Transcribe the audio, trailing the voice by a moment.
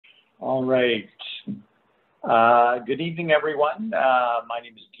All right. Good evening, everyone. My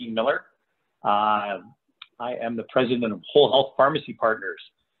name is Dean Miller. I am the president of Whole Health Pharmacy Partners,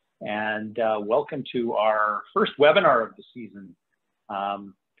 and welcome to our first webinar of the season.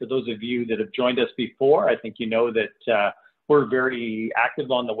 For those of you that have joined us before, I think you know that we're very active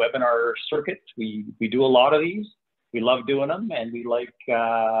on the webinar circuit. We do a lot of these. We love doing them, and we like,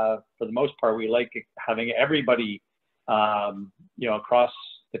 for the most part, we like having everybody, across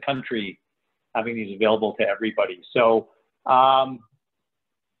the country, having these available to everybody. So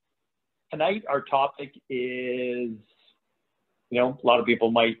tonight our topic is, a lot of people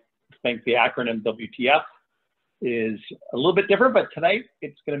might think the acronym WTF is a little bit different, but tonight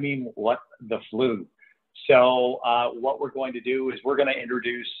it's going to mean what the flu. So what we're going to do is we're going to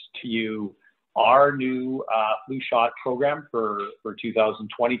introduce to you our new flu shot program for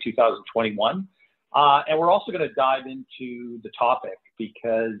 2020, 2021. And we're also going to dive into the topic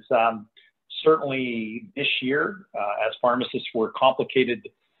because certainly this year, as pharmacists, we're complicated,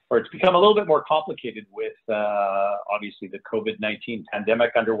 or it's become a little bit more complicated with obviously the COVID-19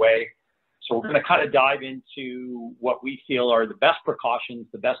 pandemic underway. So we're going to kind of dive into what we feel are the best precautions,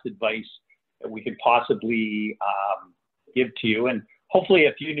 the best advice that we could possibly give to you, and hopefully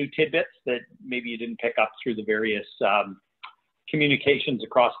a few new tidbits that maybe you didn't pick up through the various communications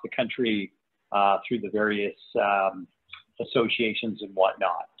across the country, through the various associations and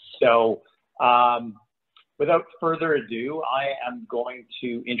whatnot. So without further ado, I am going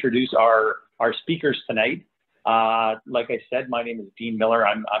to introduce our speakers tonight. Like I said, my name is Dean Miller.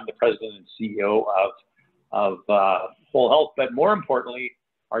 I'm the president and CEO of Whole Health, but more importantly,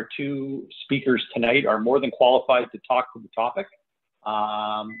 our two speakers tonight are more than qualified to talk to the topic.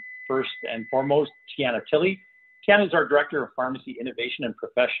 First and foremost, Tiana Tilley. Tiana is our Director of Pharmacy Innovation and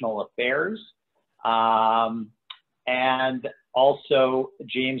Professional Affairs. And also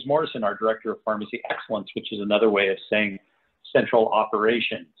James Morrison, our Director of Pharmacy Excellence, which is another way of saying central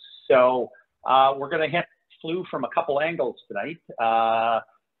operations. So we're going to hit flu from a couple angles tonight.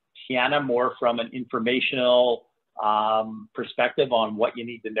 Tiana more from an informational perspective on what you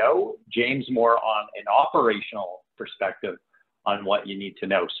need to know. James more on an operational perspective on what you need to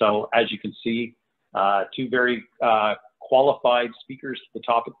know. So as you can see, two very qualified speakers to the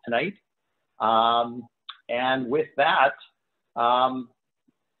topic tonight. And with that,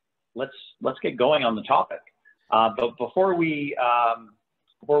 let's get going on the topic. But before we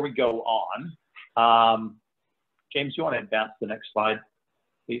go on, James, you want to advance the next slide,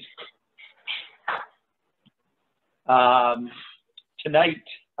 please? Tonight,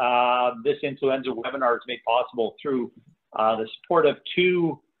 this influenza webinar is made possible through the support of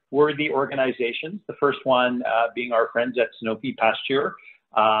two worthy organizations. The first one being our friends at Sanofi Pasteur.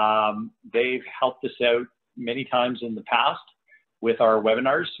 They've helped us out many times in the past with our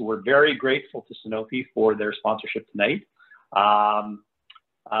webinars. So we're very grateful to Sanofi for their sponsorship tonight. And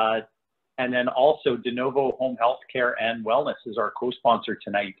then also De Novo Home Health Care and Wellness is our co-sponsor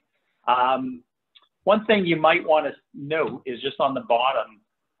tonight. One thing you might want to note is just on the bottom,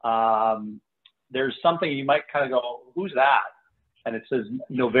 there's something you might kind of go, who's that? And it says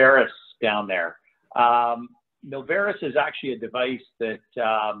Novaris down there. Novaris is actually a device that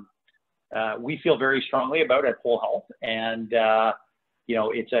we feel very strongly about at Whole Health, and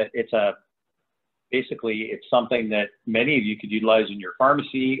basically it's something that many of you could utilize in your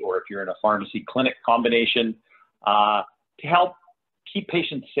pharmacy, or if you're in a pharmacy clinic combination, to help keep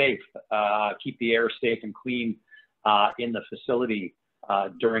patients safe, keep the air safe and clean in the facility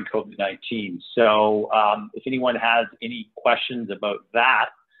during COVID-19. So if anyone has any questions about that,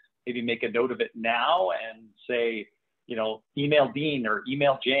 maybe make a note of it now and say, email Dean or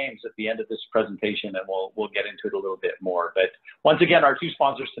email James at the end of this presentation, and we'll get into it a little bit more. But once again, our two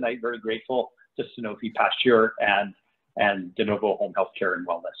sponsors tonight, very grateful to Sanofi Pasteur and De Novo Home Health Care and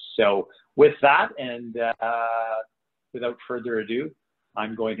Wellness. So with that, and without further ado,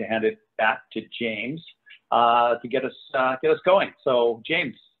 I'm going to hand it back to James to get us going. So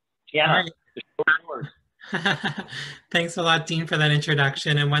James, Tiana, the show is yours. Thanks a lot, Dean, for that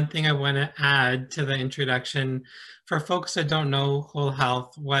introduction. And one thing I want to add to the introduction, for folks that don't know Whole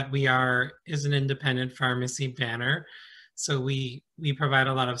Health, what we are is an independent pharmacy banner. So we provide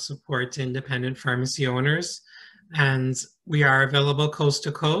a lot of support to independent pharmacy owners, and we are available coast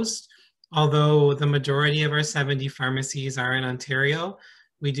to coast. Although the majority of our 70 pharmacies are in Ontario,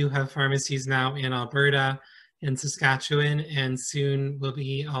 we do have pharmacies now in Alberta, in Saskatchewan, and soon we'll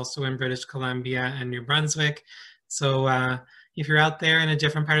be also in British Columbia and New Brunswick. So if you're out there in a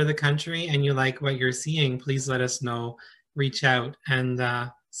different part of the country and you like what you're seeing, please let us know, reach out and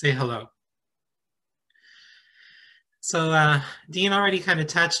say hello. So Dean already kind of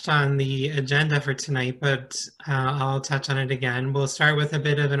touched on the agenda for tonight, but I'll touch on it again. We'll start with a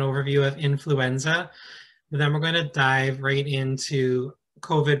bit of an overview of influenza, but then we're going to dive right into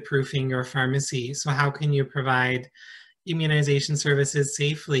COVID proofing your pharmacy. So how can you provide immunization services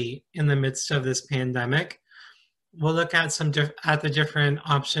safely in the midst of this pandemic? We'll look at at the different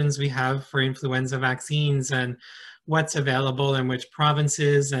options we have for influenza vaccines and what's available in which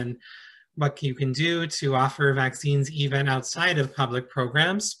provinces and what you can do to offer vaccines even outside of public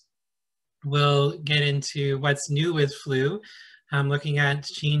programs. We'll get into what's new with flu, looking at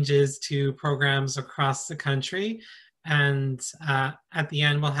changes to programs across the country. And at the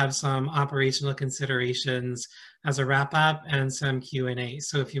end, we'll have some operational considerations as a wrap up and some Q&A.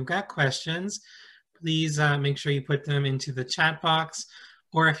 So if you've got questions, please make sure you put them into the chat box,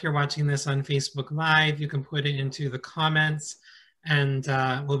 or if you're watching this on Facebook Live, you can put it into the comments, and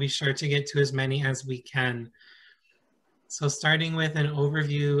we'll be sure to get to as many as we can. So starting with an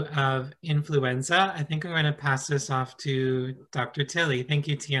overview of influenza, I think I'm going to pass this off to Dr. Tilley. Thank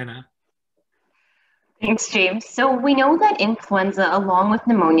you, Tiana. Thanks, James. So we know that influenza, along with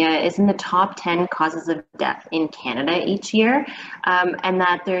pneumonia, is in the top 10 causes of death in Canada each year, and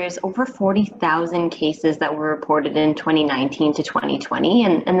that there's over 40,000 cases that were reported in 2019 to 2020,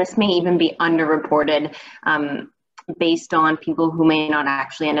 and this may even be underreported based on people who may not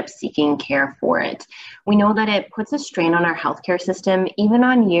actually end up seeking care for it. We know that it puts a strain on our healthcare system, even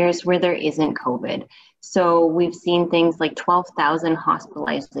on years where there isn't COVID. So we've seen things like 12,000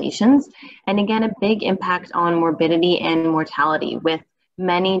 hospitalizations, and again, a big impact on morbidity and mortality, with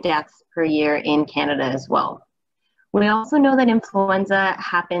many deaths per year in Canada as well. We also know that influenza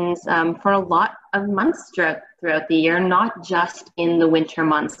happens for a lot of months throughout the year, not just in the winter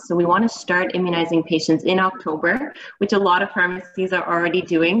months. So we want to start immunizing patients in October, which a lot of pharmacies are already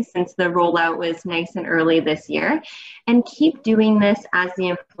doing since the rollout was nice and early this year, and keep doing this as the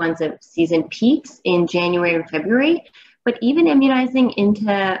influenza season peaks in January and February. But even immunizing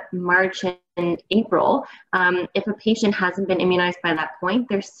into March and April, if a patient hasn't been immunized by that point,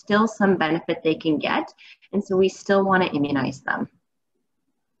 there's still some benefit they can get. And so we still want to immunize them.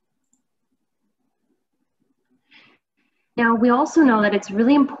 Now, we also know that it's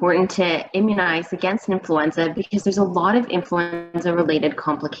really important to immunize against influenza because there's a lot of influenza-related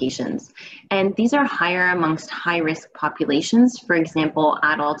complications. And these are higher amongst high-risk populations, for example,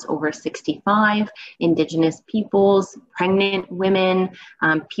 adults over 65, Indigenous peoples, pregnant women,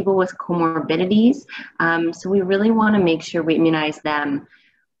 people with comorbidities. So we really want to make sure we immunize them.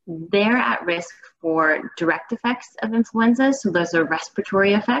 They're at risk for direct effects of influenza, so those are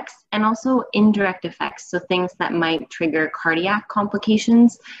respiratory effects, and also indirect effects, so things that might trigger cardiac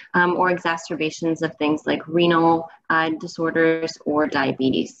complications or exacerbations of things like renal disorders or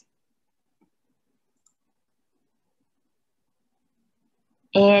diabetes.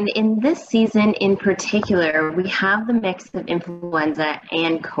 And in this season in particular, we have the mix of influenza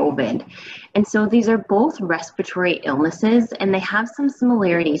and COVID. And so these are both respiratory illnesses, and they have some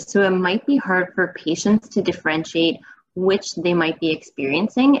similarities. So it might be hard for patients to differentiate which they might be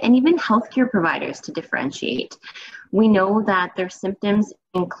experiencing, and even healthcare providers to differentiate. We know that their symptoms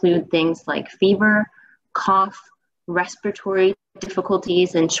include things like fever, cough, respiratory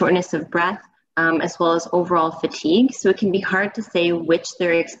difficulties, and shortness of breath, as well as overall fatigue. So it can be hard to say which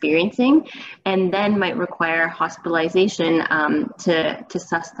they're experiencing, and then might require hospitalization to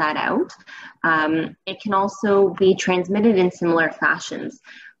suss that out. It can also be transmitted in similar fashions,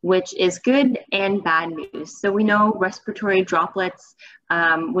 which is good and bad news. So we know respiratory droplets,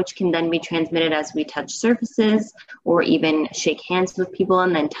 which can then be transmitted as we touch surfaces or even shake hands with people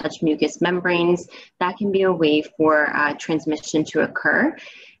and then touch mucous membranes. That can be a way for transmission to occur.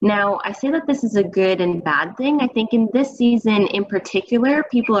 Now, I say that this is a good and bad thing. I think in this season in particular,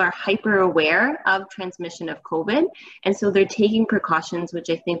 people are hyper aware of transmission of COVID. And so they're taking precautions, which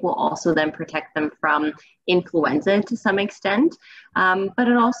I think will also then protect them from influenza to some extent. But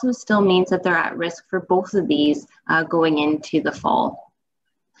it also still means that they're at risk for both of these going into the fall.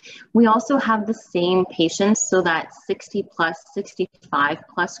 We also have the same patients, so that 60 plus, 65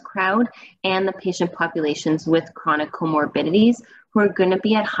 plus crowd, and the patient populations with chronic comorbidities who are going to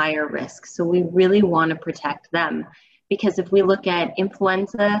be at higher risk. So we really want to protect them, because if we look at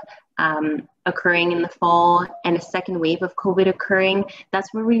influenza occurring in the fall and a second wave of COVID occurring,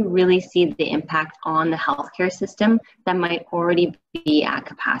 that's where we really see the impact on the healthcare system that might already be at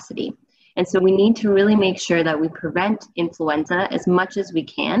capacity. And so we need to really make sure that we prevent influenza as much as we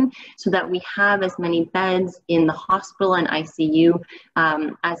can, so that we have as many beds in the hospital and ICU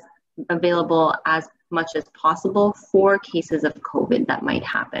as available as much as possible for cases of COVID that might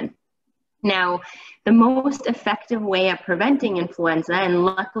happen. Now, the most effective way of preventing influenza, and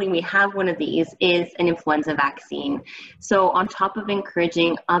luckily we have one of these, is an influenza vaccine. So on top of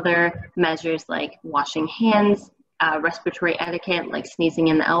encouraging other measures like washing hands, respiratory etiquette like sneezing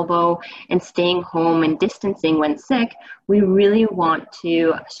in the elbow, and staying home and distancing when sick, we really want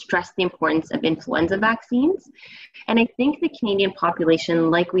to stress the importance of influenza vaccines. And I think the Canadian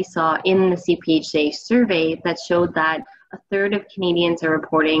population, like we saw in the CPHA survey that showed that a third of Canadians are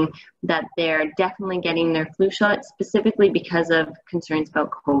reporting that they're definitely getting their flu shot, specifically because of concerns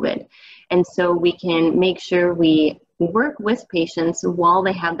about COVID. And so we can make sure we work with patients while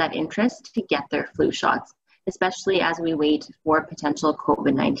they have that interest to get their flu shots, especially as we wait for a potential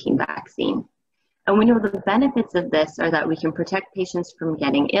COVID-19 vaccine. And we know the benefits of this are that we can protect patients from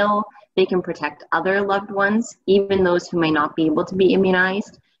getting ill, they can protect other loved ones, even those who may not be able to be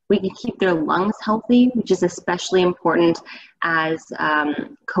immunized. We can keep their lungs healthy, which is especially important as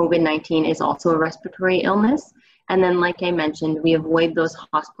COVID-19 is also a respiratory illness. And then, like I mentioned, we avoid those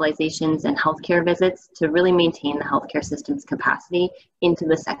hospitalizations and healthcare visits to really maintain the healthcare system's capacity into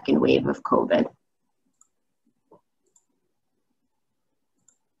the second wave of COVID.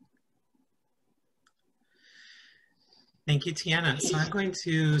 Thank you, Tiana. So I'm going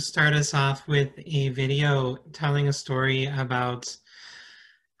to start us off with a video telling a story about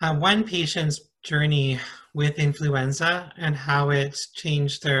one patient's journey with influenza and how it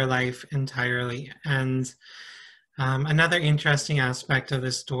changed their life entirely. And another interesting aspect of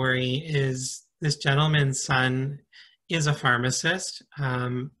the story is this gentleman's son is a pharmacist,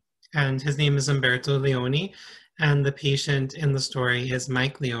 and his name is Umberto Leone, and the patient in the story is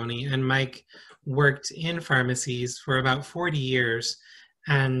Mike Leone. And Mike worked in pharmacies for about 40 years,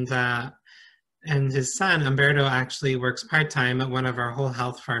 and his son, Umberto, actually works part-time at one of our whole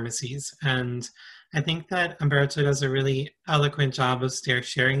health pharmacies. And I think that Umberto does a really eloquent job of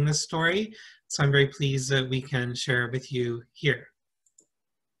sharing this story. So I'm very pleased that we can share it with you here.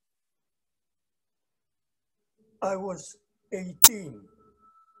 I was 18.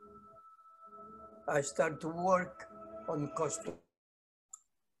 I started to work on custom.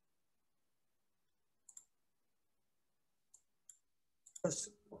 I was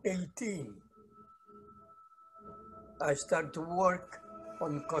 18. I started to work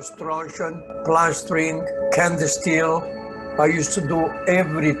on construction, plastering, candy steel. I used to do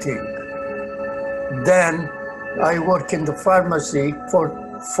everything. Then I worked in the pharmacy for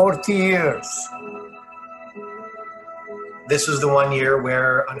 40 years. This was the one year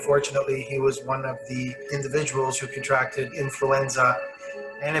where, unfortunately, he was one of the individuals who contracted influenza,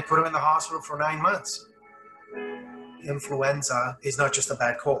 and it put him in the hospital for 9 months. Influenza is not just a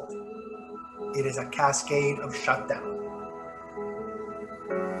bad cold. It is a cascade of shutdown.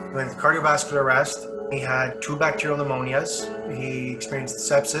 He went into cardiovascular arrest. He had 2 bacterial pneumonias. He experienced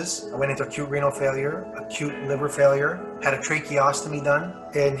sepsis, went into acute renal failure, acute liver failure, had a tracheostomy done.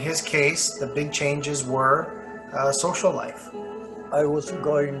 In his case, the big changes were social life. I was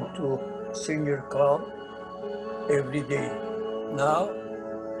going to senior club every day. Now,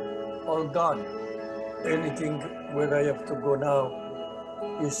 all gone. Anything where I have to go now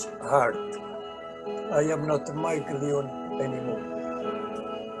is hard. I am not Mike Leone anymore.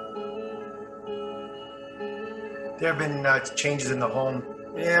 There have been changes in the home.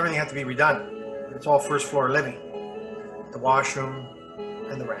 Everything had to be redone. It's all first floor living. The washroom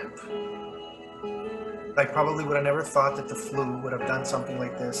and the ramp. I probably would have never thought that the flu would have done something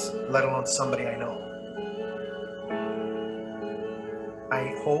like this, let alone somebody I know.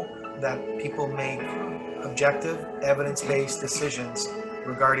 I hope that people make objective, evidence-based decisions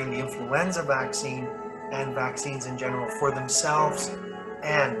regarding the influenza vaccine and vaccines in general for themselves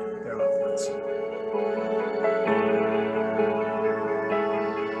and their loved ones.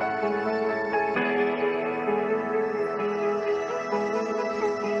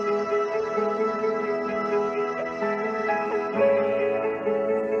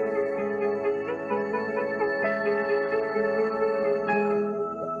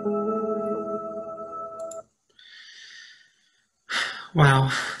 Wow.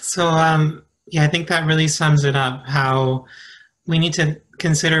 So yeah, I think that really sums it up, how we need to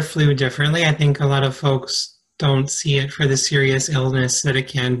consider flu differently. I think a lot of folks don't see it for the serious illness that it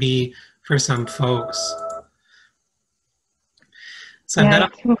can be for some folks. So yeah,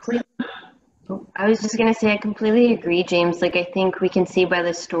 I was just going to say, I completely agree, James. Like, I think we can see by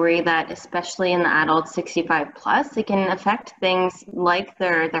the story that, especially in the adults 65 plus, it can affect things like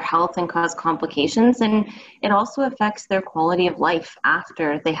their health and cause complications. And it also affects their quality of life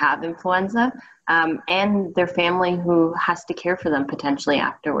after they have influenza, and their family who has to care for them potentially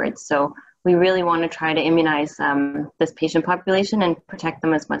afterwards. So we really want to try to immunize this patient population and protect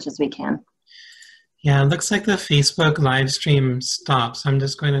them as much as we can. Yeah, it looks like the Facebook live stream stopped, so I'm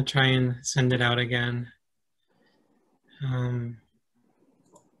just going to try and send it out again.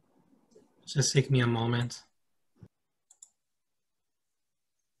 Just take me a moment.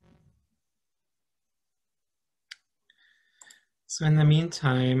 So in the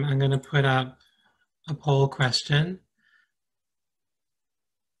meantime, I'm going to put up a poll question.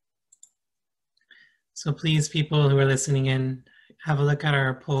 So please, people who are listening in, have a look at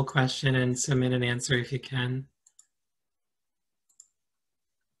our poll question and submit an answer if you can.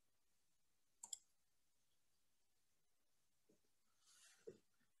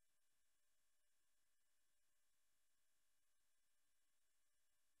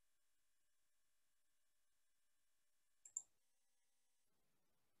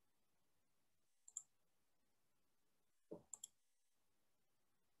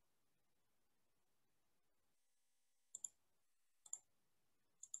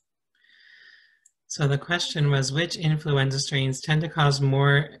 So the question was, which influenza strains tend to cause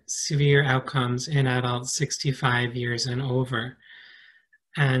more severe outcomes in adults 65 years and over?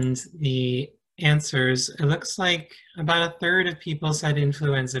 And the answers, it looks like about a third of people said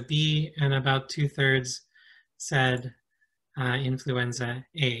influenza B and about 2/3 said influenza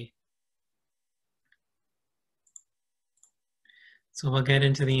A. So we'll get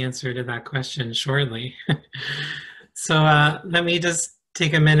into the answer to that question shortly. So let me just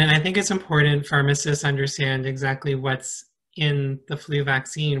take a minute. I think it's important pharmacists understand exactly what's in the flu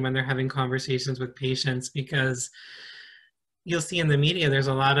vaccine when they're having conversations with patients, because you'll see in the media there's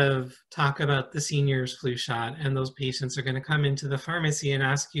a lot of talk about the seniors flu shot, and those patients are going to come into the pharmacy and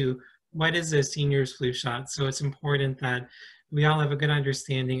ask you, what is a seniors flu shot? So it's important that we all have a good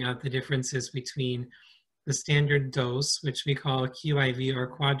understanding of the differences between the standard dose, which we call QIV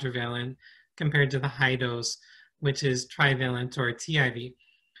or quadrivalent, compared to the high dose, which is trivalent or TIV.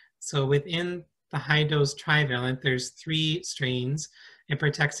 So within the high dose trivalent, there's 3 strains. It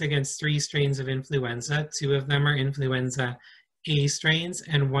protects against 3 strains of influenza. 2 of them are influenza A strains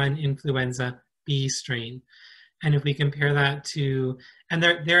and 1 influenza B strain. And if we compare that to, and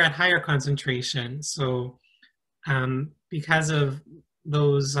they're at higher concentration. So because of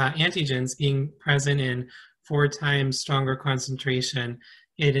those antigens being present in 4 times stronger concentration,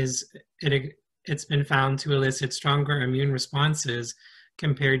 it's been found to elicit stronger immune responses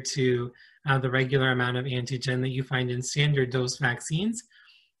compared to the regular amount of antigen that you find in standard dose vaccines.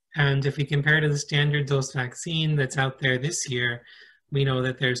 And if we compare to the standard dose vaccine that's out there this year, we know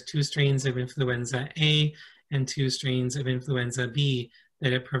that there's 2 strains of influenza A and 2 strains of influenza B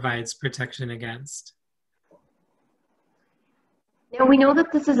that it provides protection against. Now, we know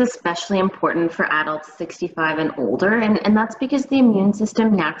that this is especially important for adults 65 and older, and that's because the immune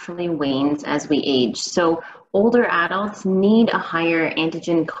system naturally wanes as we age. So older adults need a higher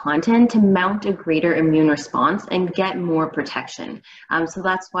antigen content to mount a greater immune response and get more protection. So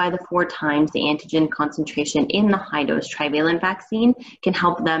that's why the 4 times the antigen concentration in the high-dose trivalent vaccine can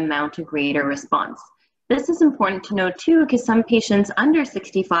help them mount a greater response. This is important to know too, because some patients under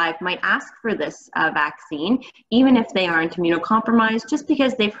 65 might ask for this vaccine, even if they aren't immunocompromised, just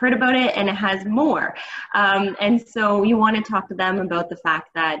because they've heard about it and it has more. And so you want to talk to them about the fact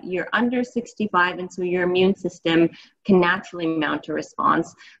that you're under 65, and so your immune system can naturally mount a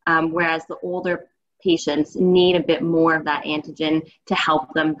response, whereas the older patients need a bit more of that antigen to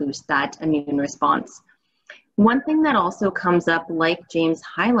help them boost that immune response. One thing that also comes up, like James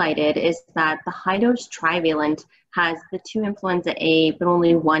highlighted, is that the high-dose trivalent has the 2 influenza A, but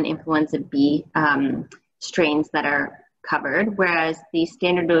only 1 influenza B strains that are covered, whereas the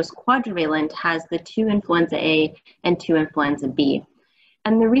standard dose quadrivalent has the 2 influenza A and 2 influenza B.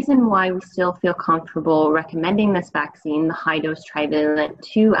 And the reason why we still feel comfortable recommending this vaccine, the high-dose trivalent,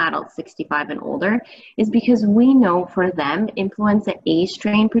 to adults 65 and older, is because we know for them, influenza A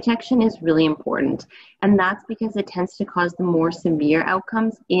strain protection is really important. And that's because it tends to cause the more severe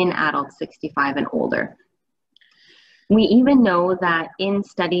outcomes in adults 65 and older. We even know that in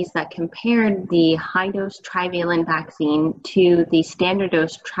studies that compared the high-dose trivalent vaccine to the standard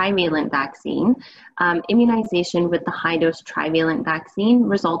dose trivalent vaccine, immunization with the high-dose trivalent vaccine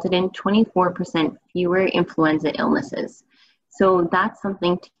resulted in 24% fewer influenza illnesses. So that's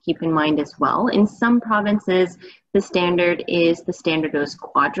something to keep in mind as well. In some provinces, the standard is the standard dose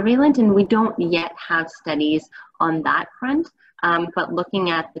quadrivalent, and we don't yet have studies on that front. But looking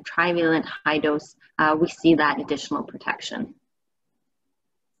at the trivalent high dose, we see that additional protection.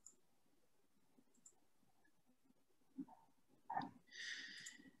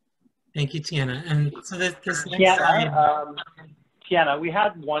 Thank you, Tiana. And so this next Tiana, we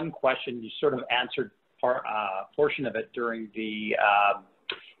had one question. You sort of answered portion of it during the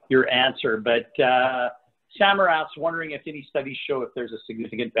your answer. But Samar asks, wondering if any studies show if there's a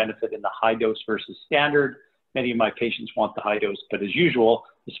significant benefit in the high dose versus standard. Many of my patients want the high dose, but as usual,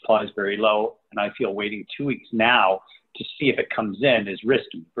 the supply is very low, and I feel waiting 2 weeks now to see if it comes in is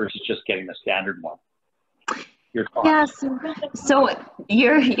risky versus just getting the standard one. Your thoughts? Yes, so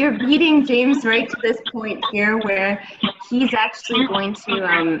you're beating James right to this point here, where he's actually going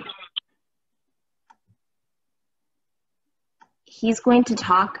to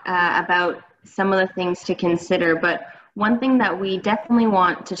talk about some of the things to consider. But one thing that we definitely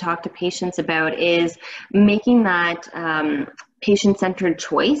want to talk to patients about is making that patient-centered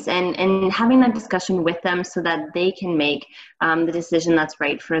choice and having that discussion with them so that they can make the decision that's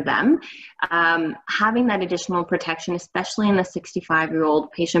right for them. Having that additional protection, especially in the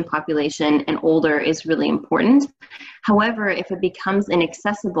 65-year-old patient population and older, is really important. However, if it becomes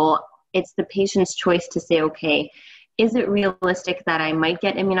inaccessible, it's the patient's choice to say, okay, is it realistic that I might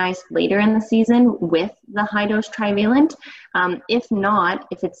get immunized later in the season with the high-dose trivalent? If not,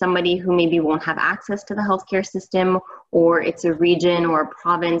 if it's somebody who maybe won't have access to the healthcare system, or it's a region or a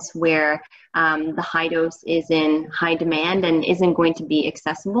province where the high dose is in high demand and isn't going to be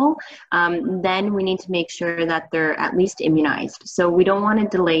accessible, then we need to make sure that they're at least immunized. So we don't want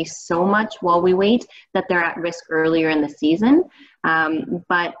to delay so much while we wait that they're at risk earlier in the season,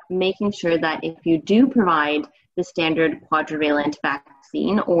 but making sure that if you do provide the standard quadrivalent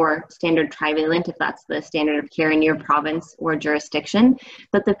vaccine or standard trivalent, if that's the standard of care in your province or jurisdiction,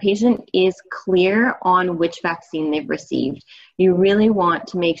 that the patient is clear on which vaccine they've received. You really want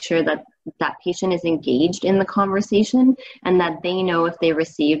to make sure that that patient is engaged in the conversation and that they know if they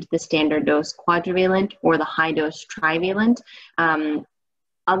received the standard dose quadrivalent or the high dose trivalent.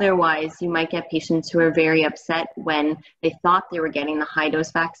 Otherwise, you might get patients who are very upset when they thought they were getting the high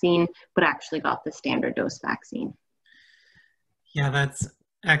dose vaccine, but actually got the standard dose vaccine. Yeah, that's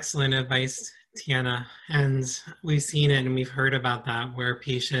excellent advice, Tiana. And we've seen it and we've heard about that, where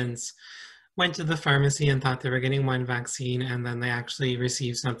patients went to the pharmacy and thought they were getting one vaccine and then they actually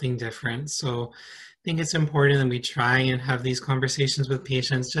received something different. So I think it's important that we try and have these conversations with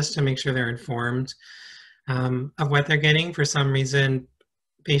patients just to make sure they're informed of what they're getting. For some reason,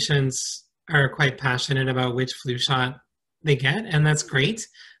 patients are quite passionate about which flu shot they get, and that's great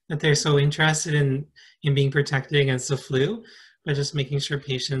that they're so interested in being protected against the flu, but just making sure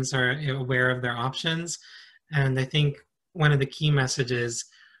patients are aware of their options. And I think one of the key messages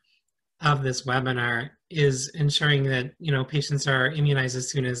of this webinar is ensuring that, you know, patients are immunized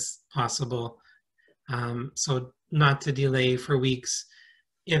as soon as possible. So not to delay for weeks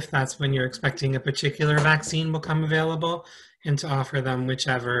if that's when you're expecting a particular vaccine will come available, and to offer them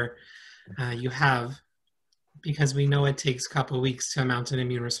whichever you have, because we know it takes a couple of weeks to mount an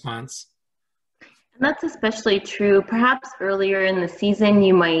immune response. And that's especially true. Perhaps earlier in the season,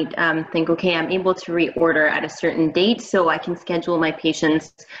 you might think, okay, I'm able to reorder at a certain date, so I can schedule my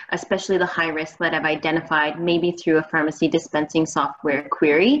patients, especially the high risk that I've identified, maybe through a pharmacy dispensing software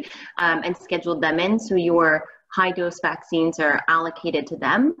query, and schedule them in so your high dose vaccines are allocated to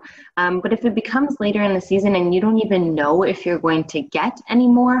them. But if it becomes later in the season and you don't even know if you're going to get any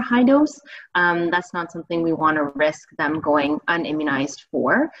more high dose, that's not something we want to risk them going unimmunized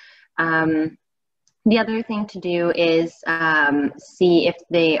for. The other thing to do is see if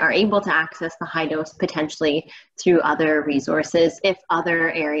they are able to access the high dose potentially through other resources, if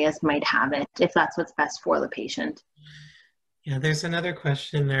other areas might have it, if that's what's best for the patient. Yeah, there's another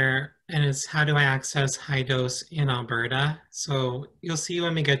question there, and it's how do I access high dose in Alberta? So you'll see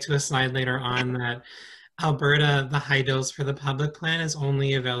when we get to a slide later on that Alberta, the high dose for the public plan is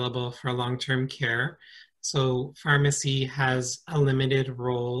only available for long-term care. So pharmacy has a limited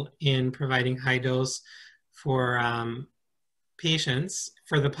role in providing high dose for patients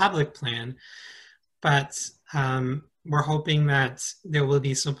for the public plan, but we're hoping that there will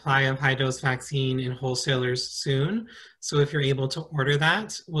be supply of high dose vaccine in wholesalers soon. So if you're able to order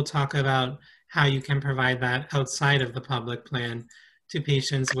that, we'll talk about how you can provide that outside of the public plan to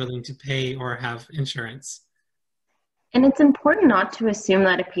patients willing to pay or have insurance. And it's important not to assume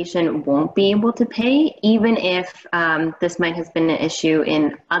that a patient won't be able to pay, even if this might have been an issue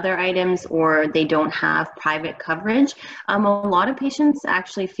in other items or they don't have private coverage. A lot of patients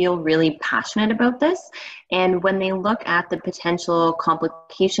actually feel really passionate about this. And when they look at the potential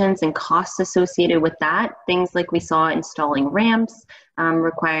complications and costs associated with that, things like we saw installing ramps,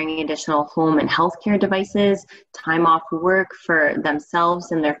 requiring additional home and healthcare devices, time off work for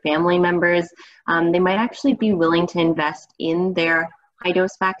themselves and their family members, they might actually be willing to invest in their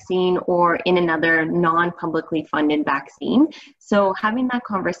high-dose vaccine or in another non-publicly funded vaccine. So having that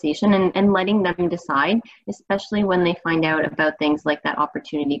conversation and letting them decide, especially when they find out about things like that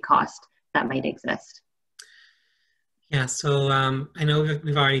opportunity cost that might exist. Yeah, so I know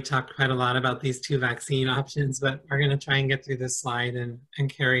we've already talked quite a lot about these two vaccine options, but we're going to try and get through this slide and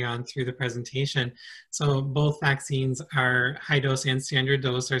carry on through the presentation. So both vaccines are high dose and standard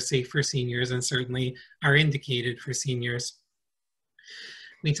dose, are safe for seniors and certainly are indicated for seniors.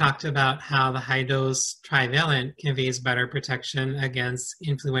 We talked about how the high dose trivalent conveys better protection against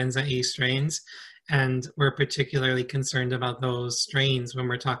influenza A strains, and we're particularly concerned about those strains when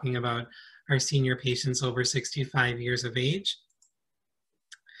we're talking about our senior patients over 65 years of age.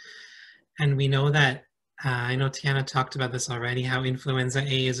 And we know that, I know Tiana talked about this already, how influenza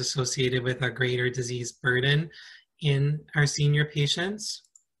A is associated with a greater disease burden in our senior patients.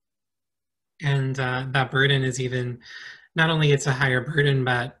 And that burden is even, not only it's a higher burden,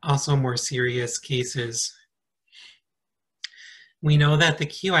 but also more serious cases. We know that the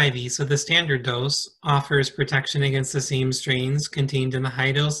QIV, so the standard dose, offers protection against the same strains contained in the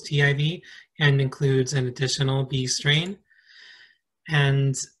high dose TIV and includes an additional B strain.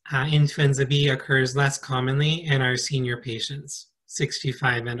 And influenza B occurs less commonly in our senior patients,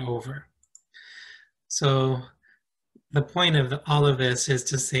 65 and over. So the point of all of this is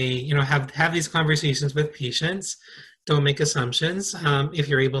to say, you know, have these conversations with patients. Don't make assumptions. If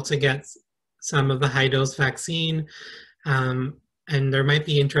you're able to get some of the high dose vaccine, and there might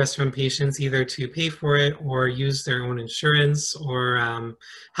be interest from patients either to pay for it or use their own insurance or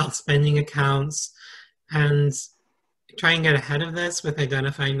health spending accounts, and try and get ahead of this with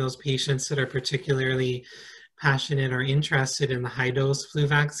identifying those patients that are particularly passionate or interested in the high dose flu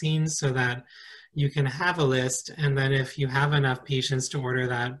vaccines so that you can have a list. And then if you have enough patients to order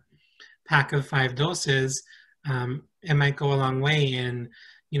that pack of 5 doses, it might go a long way in,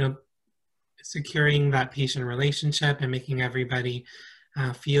 you know, securing that patient relationship and making everybody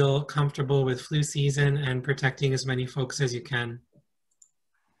feel comfortable with flu season and protecting as many folks as you can.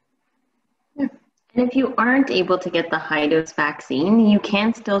 And if you aren't able to get the high dose vaccine, you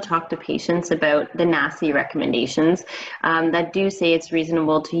can still talk to patients about the NACI recommendations that do say it's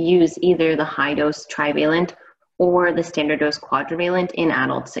reasonable to use either the high dose trivalent or the standard dose quadrivalent in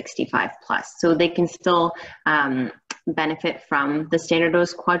adults 65 plus. So they can still benefit from the standard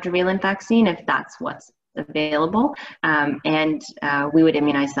dose quadrivalent vaccine if that's what's available, and we would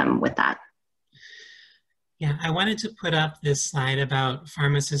immunize them with that. Yeah, I wanted to put up this slide about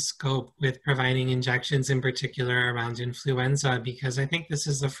pharmacists' scope with providing injections in particular around influenza, because I think this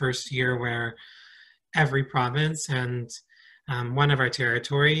is the first year where every province and one of our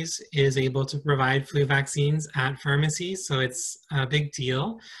territories is able to provide flu vaccines at pharmacies, so it's a big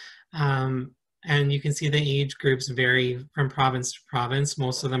deal. And you can see the age groups vary from province to province.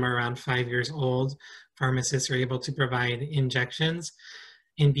 Most of them are around 5 years old. Pharmacists are able to provide injections.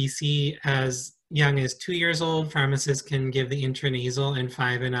 In BC, as young as 2 years old, pharmacists can give the intranasal, and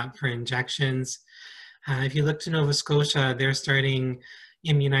 5 and up for injections. If you look to Nova Scotia, they're starting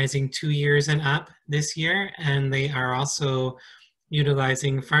immunizing 2 years and up this year, and they are also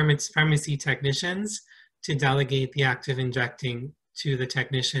utilizing pharmacy technicians to delegate the active injecting to the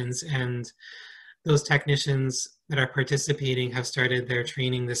technicians, and those technicians that are participating have started their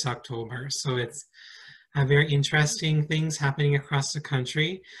training this October. So it's very interesting things happening across the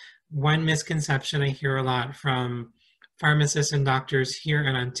country. One misconception I hear a lot from pharmacists and doctors here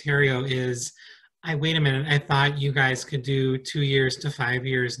in Ontario is, wait a minute, I thought you guys could do 2 years to 5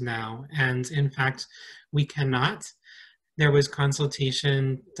 years now. And in fact, we cannot. There was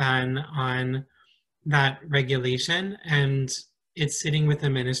consultation done on that regulation, and it's sitting with the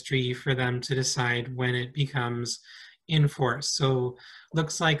ministry for them to decide when it becomes in force. So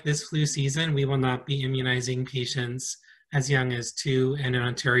looks like this flu season, we will not be immunizing patients as young as 2, and in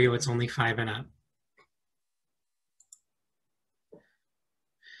Ontario, it's only 5 and up.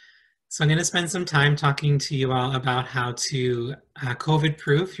 So I'm going to spend some time talking to you all about how to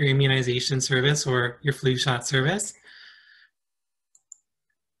COVID-proof your immunization service or your flu shot service.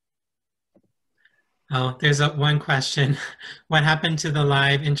 Oh, there's one question. What happened to the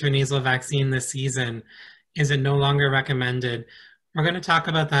live intranasal vaccine this season? Is it no longer recommended? We're going to talk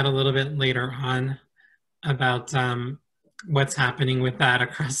about that a little bit later on, about what's happening with that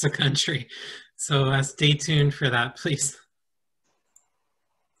across the country. So stay tuned for that, please.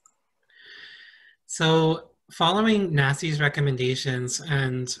 So following NACI's recommendations,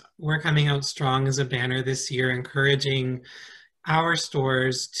 and we're coming out strong as a banner this year, encouraging our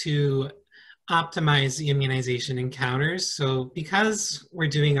stores to optimize the immunization encounters. So because we're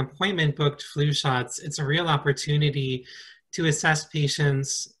doing appointment booked flu shots, it's a real opportunity to assess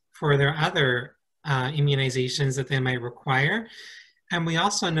patients for their other immunizations that they might require. And we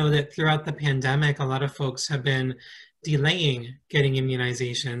also know that throughout the pandemic, a lot of folks have been delaying getting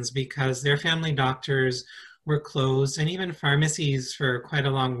immunizations because their family doctors were closed, and even pharmacies for quite a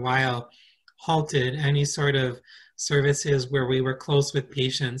long while halted any sort of services where we were close with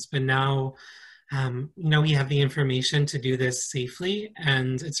patients. But now, we have the information to do this safely,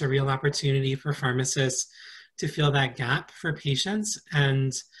 and it's a real opportunity for pharmacists to fill that gap for patients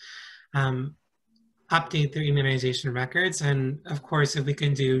and update their immunization records. And of course, if we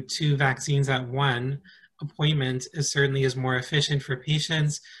can do 2 vaccines at one appointment, it certainly is more efficient for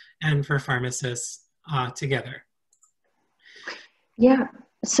patients and for pharmacists together. Yeah,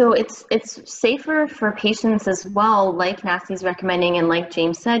 so it's safer for patients as well, like Nasty's recommending and like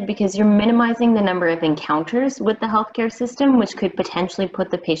James said, because you're minimizing the number of encounters with the healthcare system, which could potentially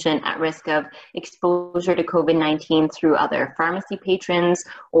put the patient at risk of exposure to COVID-19 through other pharmacy patrons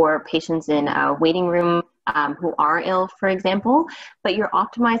or patients in a waiting room who are ill, for example. But you're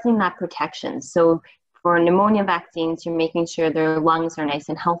optimizing that protection. So for pneumonia vaccines, you're making sure their lungs are nice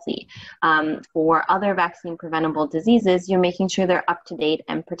and healthy. For other vaccine preventable diseases, you're making sure they're up to date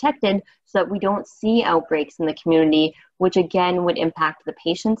and protected so that we don't see outbreaks in the community, which again would impact the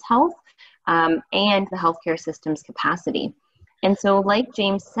patient's health and the healthcare system's capacity. And so like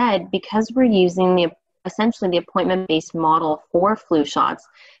James said, because we're using essentially the appointment-based model for flu shots,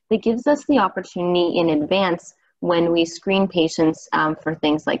 that gives us the opportunity in advance when we screen patients for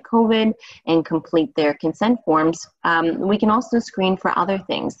things like COVID and complete their consent forms. We can also screen for other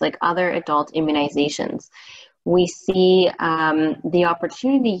things like other adult immunizations. We see the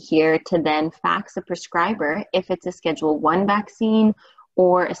opportunity here to then fax a prescriber if it's a Schedule 1 vaccine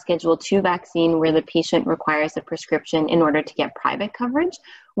or a Schedule 2 vaccine where the patient requires a prescription in order to get private coverage.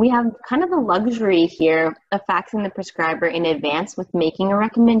 We have kind of the luxury here of faxing the prescriber in advance with making a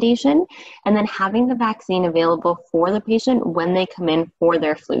recommendation and then having the vaccine available for the patient when they come in for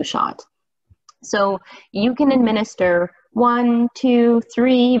their flu shot. So you can administer 1, 2,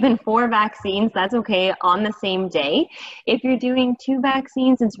 3, even 4 vaccines, that's okay, on the same day. If you're doing 2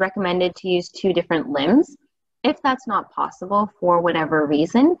 vaccines, it's recommended to use 2 different limbs. If that's not possible for whatever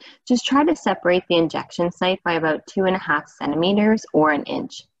reason, just try to separate the injection site by about 2.5 centimeters or 1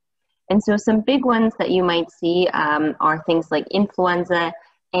 inch. And so some big ones that you might see are things like influenza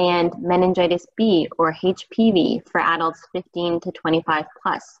and meningitis B or HPV for adults 15 to 25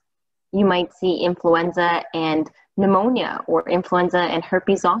 plus. You might see influenza and pneumonia or influenza and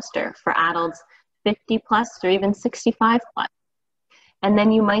herpes zoster for adults 50 plus or even 65 plus. And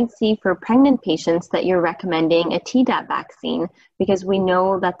then you might see for pregnant patients that you're recommending a Tdap vaccine because we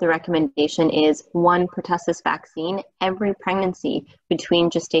know that the recommendation is 1 pertussis vaccine every pregnancy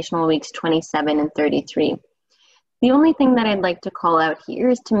between gestational weeks 27 and 33. The only thing that I'd like to call out here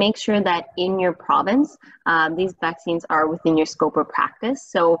is to make sure that in your province, these vaccines are within your scope of practice.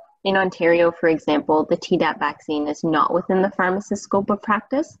 So in Ontario, for example, the Tdap vaccine is not within the pharmacist's scope of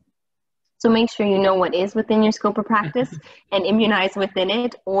practice. So make sure you know what is within your scope of practice and immunize within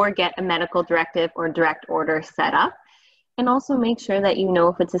it or get a medical directive or direct order set up. And also make sure that you know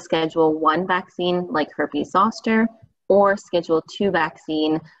if it's a Schedule 1 vaccine like herpes zoster or Schedule 2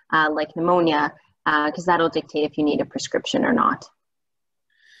 vaccine like pneumonia, because that'll dictate if you need a prescription or not.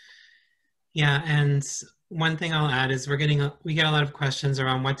 Yeah, and one thing I'll add is we get a lot of questions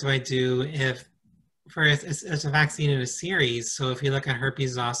around what do I do if it's a vaccine in a series. So if you look at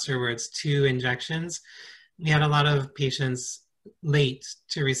herpes zoster where it's 2 injections, we had a lot of patients late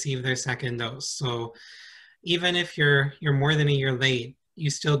to receive their second dose. So even if you're more than a year late, you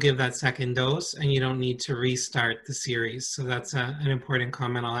still give that second dose and you don't need to restart the series. So that's an important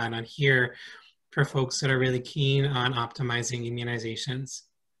comment I'll add on here for folks that are really keen on optimizing immunizations.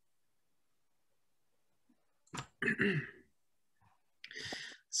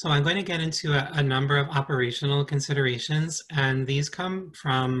 So I'm going to get into a number of operational considerations, and these come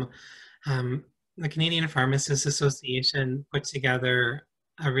from the Canadian Pharmacists Association put together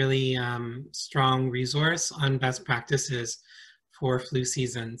a really strong resource on best practices for flu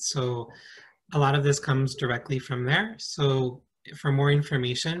season. So a lot of this comes directly from there. So for more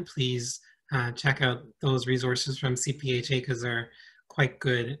information, please check out those resources from CPHA because they're quite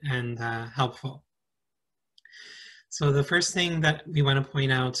good and helpful. So the first thing that we want to point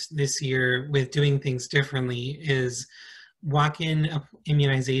out this year with doing things differently is walk-in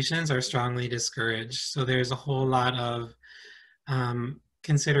immunizations are strongly discouraged. So there's a whole lot of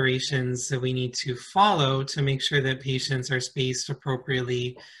considerations that we need to follow to make sure that patients are spaced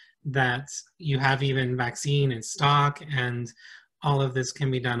appropriately, that you have even vaccine in stock, and all of this can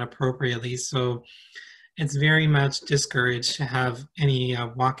be done appropriately. So it's very much discouraged to have any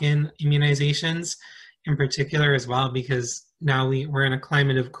walk-in immunizations in particular as well, because now we're in a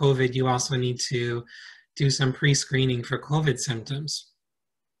climate of COVID. You also need to do some pre-screening for COVID symptoms.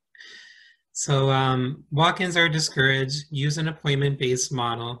 So walk-ins are discouraged. Use an appointment-based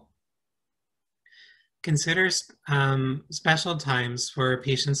model. Consider special times for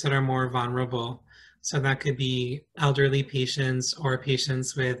patients that are more vulnerable. So that could be elderly patients or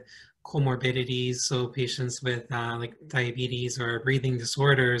patients with comorbidities, so patients with like diabetes or breathing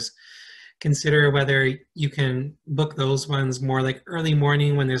disorders. Consider whether you can book those ones more like early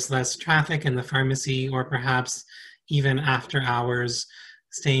morning when there's less traffic in the pharmacy, or perhaps even after hours,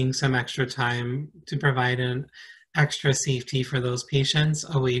 staying some extra time to provide an extra safety for those patients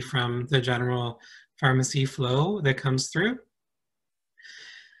away from the general pharmacy flow that comes through.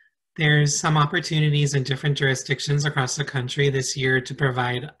 There's some opportunities in different jurisdictions across the country this year to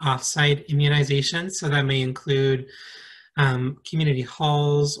provide off-site immunizations. So that may include community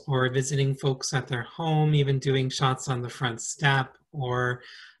halls or visiting folks at their home, even doing shots on the front step, or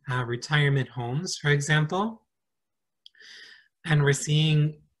retirement homes, for example. And we're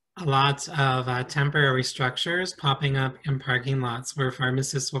seeing a lot of temporary structures popping up in parking lots where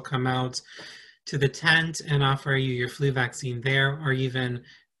pharmacists will come out to the tent and offer you your flu vaccine there, or even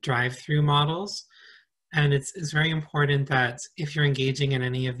drive-through models. And it's very important that if you're engaging in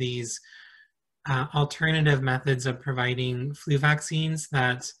any of these alternative methods of providing flu vaccines,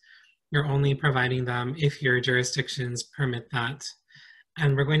 that you're only providing them if your jurisdictions permit that.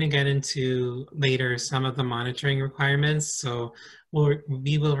 And we're going to get into later some of the monitoring requirements. So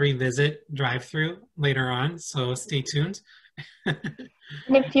we will revisit drive-through later on, so stay tuned.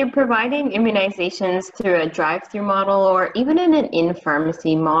 And if you're providing immunizations through a drive-through model or even in an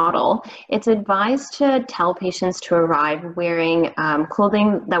in-pharmacy model, it's advised to tell patients to arrive wearing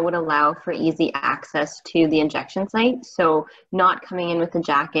clothing that would allow for easy access to the injection site. So not coming in with a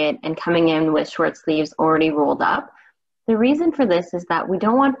jacket and coming in with short sleeves already rolled up. The reason for this is that we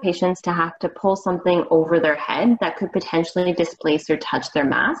don't want patients to have to pull something over their head that could potentially displace or touch their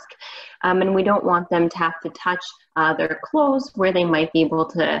mask. And we don't want them to have to touch their clothes where they might be able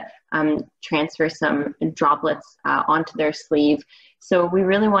to transfer some droplets onto their sleeve. So we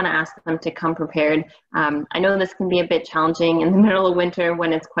really want to ask them to come prepared. I know this can be a bit challenging in the middle of winter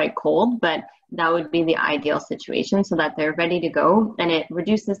when it's quite cold, but that would be the ideal situation so that they're ready to go, and it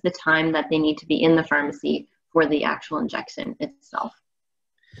reduces the time that they need to be in the pharmacy for the actual injection itself.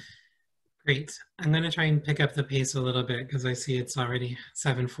 Great. I'm going to try and pick up the pace a little bit because I see it's already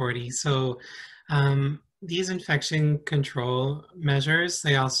 7:40. So these infection control measures,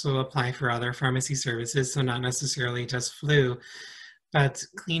 they also apply for other pharmacy services, so not necessarily just flu, but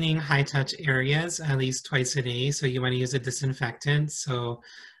cleaning high-touch areas at least twice a day. So you want to use a disinfectant. So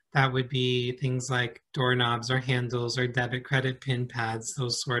that would be things like doorknobs or handles or debit credit pin pads,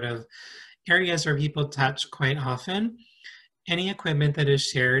 those sort of areas where people touch quite often. Any equipment that is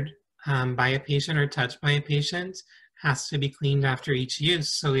shared by a patient or touched by a patient has to be cleaned after each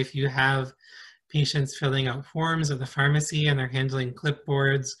use. So if you have patients filling out forms at the pharmacy and they're handling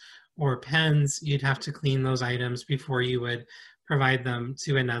clipboards or pens, you'd have to clean those items before you would provide them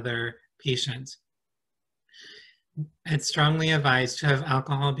to another patient. It's strongly advised to have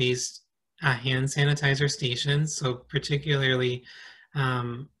alcohol-based hand sanitizer stations. So particularly,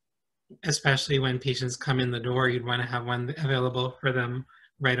 especially when patients come in the door, you'd want to have one available for them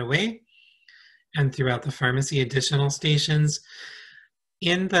right away. And throughout the pharmacy, additional stations.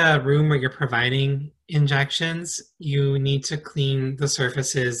 In the room where you're providing injections, you need to clean the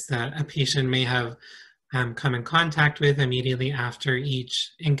surfaces that a patient may have come in contact with immediately after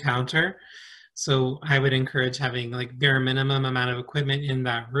each encounter. So I would encourage having like bare minimum amount of equipment in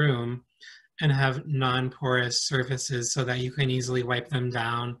that room and have non-porous surfaces so that you can easily wipe them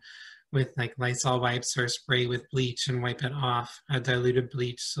down with like Lysol wipes or spray with bleach and wipe it off, a diluted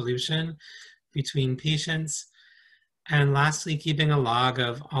bleach solution between patients. And lastly, keeping a log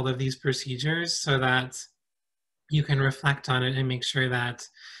of all of these procedures so that you can reflect on it and make sure that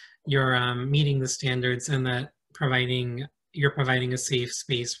you're meeting the standards and that you're providing a safe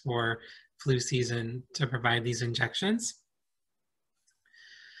space for flu season to provide these injections.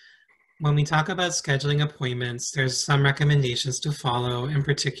 When we talk about scheduling appointments, there's some recommendations to follow. In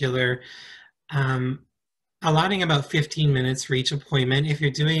particular, allotting about 15 minutes for each appointment. If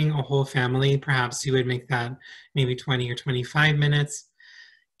you're doing a whole family, perhaps you would make that maybe 20 or 25 minutes.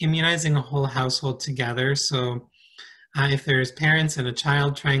 Immunizing a whole household together. So if there's parents and a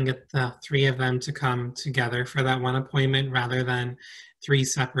child, try and get the three of them to come together for that one appointment rather than three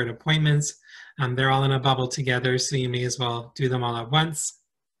separate appointments. They're all in a bubble together, so you may as well do them all at once.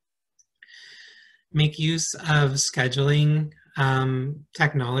 Make use of scheduling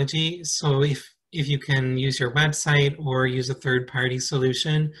technology. So if you can use your website or use a third-party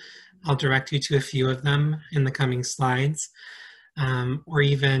solution, I'll direct you to a few of them in the coming slides. Or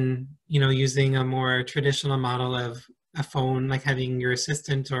even, using a more traditional model of a phone, like having your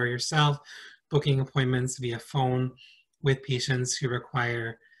assistant or yourself booking appointments via phone with patients who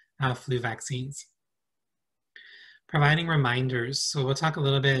require flu vaccines. Providing reminders. So we'll talk a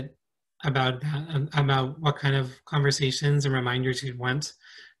little bit about that, about what kind of conversations and reminders you'd want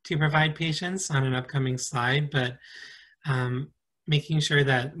to provide patients on an upcoming slide, but making sure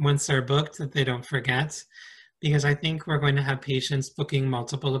that once they're booked that they don't forget, because I think we're going to have patients booking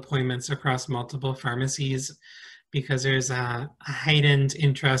multiple appointments across multiple pharmacies because there's a heightened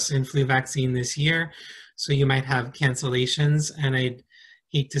interest in flu vaccine this year. So you might have cancellations, and I'd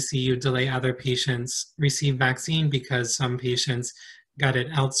hate to see you delay other patients receive vaccine because some patients got it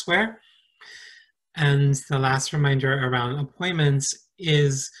elsewhere. And the last reminder around appointments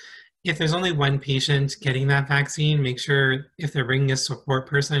is if there's only one patient getting that vaccine, make sure if they're bringing a support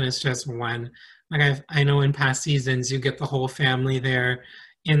person, it's just one. Like I know in past seasons, you get the whole family there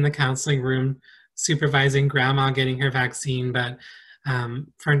in the counseling room supervising grandma getting her vaccine, but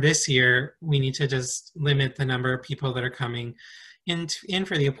for this year, we need to just limit the number of people that are coming in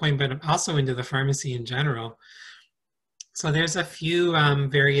for the appointment, but also into the pharmacy in general. So there's a few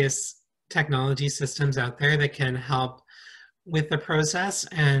various technology systems out there that can help with the process,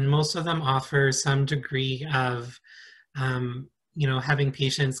 and most of them offer some degree of having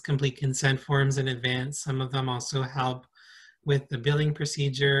patients complete consent forms in advance. Some of them also help with the billing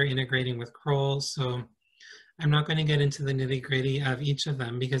procedure, integrating with Kroll. So I'm not going to get into the nitty-gritty of each of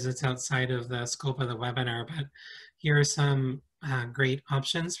them because it's outside of the scope of the webinar, but here are some great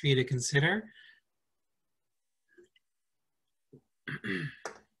options for you to consider.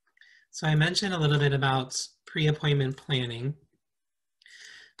 So I mentioned a little bit about pre-appointment planning.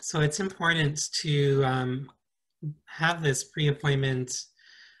 So it's important to have this pre-appointment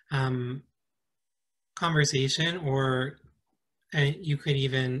conversation, or you could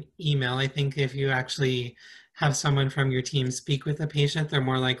even email. I think if you actually have someone from your team speak with the patient, they're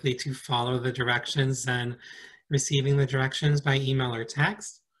more likely to follow the directions than receiving the directions by email or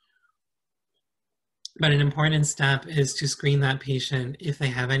text. But an important step is to screen that patient if they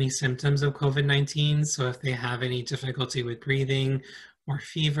have any symptoms of COVID-19. So if they have any difficulty with breathing or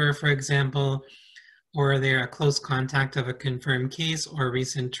fever, for example, or they're a close contact of a confirmed case or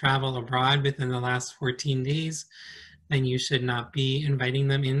recent travel abroad within the last 14 days, then you should not be inviting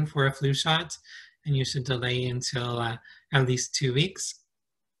them in for a flu shot, and you should delay until at least 2 weeks.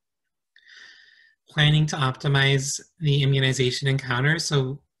 Planning to optimize the immunization encounter.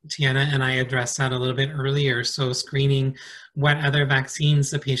 So Tiana and I addressed that a little bit earlier. So screening what other vaccines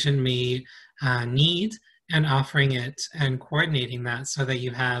the patient may need and offering it and coordinating that so that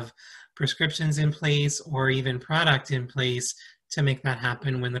you have prescriptions in place or even product in place to make that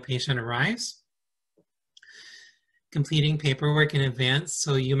happen when the patient arrives. Completing paperwork in advance.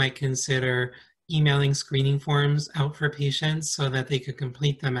 So you might consider emailing screening forms out for patients so that they could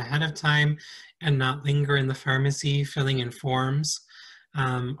complete them ahead of time and not linger in the pharmacy filling in forms,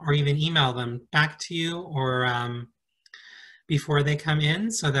 or even email them back to you or before they come in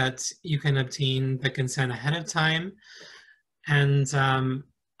so that you can obtain the consent ahead of time. And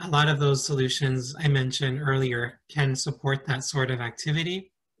a lot of those solutions I mentioned earlier can support that sort of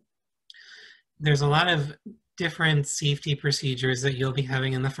activity. There's a lot of different safety procedures that you'll be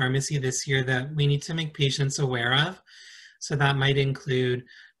having in the pharmacy this year that we need to make patients aware of. So that might include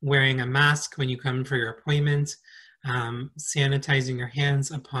wearing a mask when you come for your appointment, sanitizing your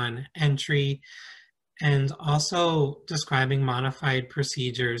hands upon entry, and also describing modified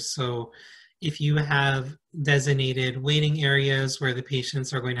procedures. So if you have designated waiting areas where the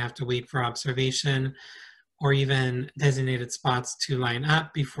patients are going to have to wait for observation, or even designated spots to line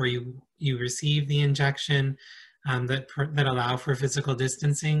up before you receive the injection that allow for physical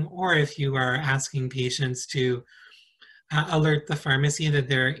distancing, or if you are asking patients to alert the pharmacy that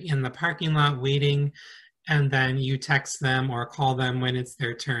they're in the parking lot waiting, and then you text them or call them when it's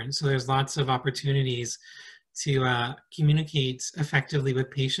their turn. So there's lots of opportunities to communicate effectively with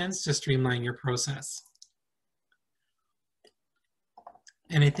patients to streamline your process.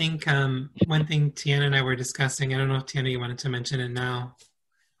 And I think one thing Tiana and I were discussing, I don't know if Tiana, you wanted to mention it now.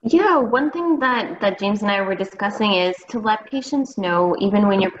 Yeah, one thing that James and I were discussing is to let patients know, even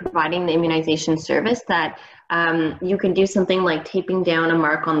when you're providing the immunization service, that You can do something like taping down a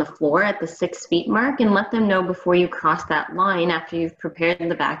mark on the floor at the 6 feet mark and let them know before you cross that line after you've prepared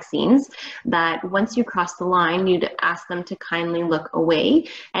the vaccines that once you cross the line, you'd ask them to kindly look away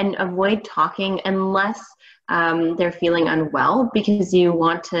and avoid talking unless they're feeling unwell, because you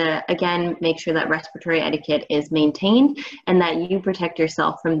want to, again, make sure that respiratory etiquette is maintained and that you protect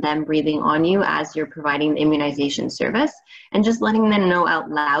yourself from them breathing on you as you're providing the immunization service. And just letting them know out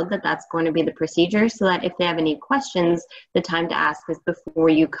loud that that's going to be the procedure, so that if they have any questions, the time to ask is before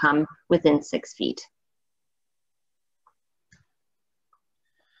you come within 6 feet.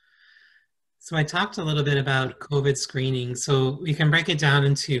 So I talked a little bit about COVID screening. So we can break it down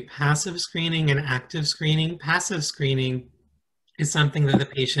into passive screening and active screening. Passive screening is something that the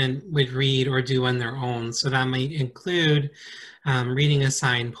patient would read or do on their own. So that might include reading a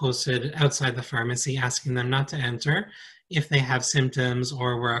sign posted outside the pharmacy asking them not to enter if they have symptoms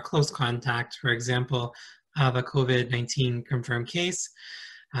or were a close contact, for example, of a COVID-19 confirmed case.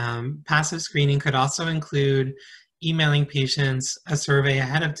 Passive screening could also include emailing patients a survey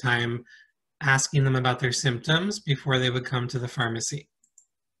ahead of time asking them about their symptoms before they would come to the pharmacy.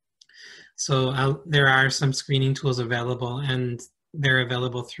 So there are some screening tools available, and they're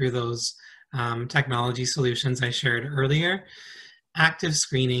available through those technology solutions I shared earlier. Active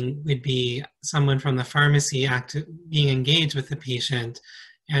screening would be someone from the pharmacy being engaged with the patient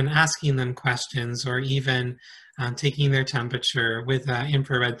and asking them questions, or even taking their temperature with an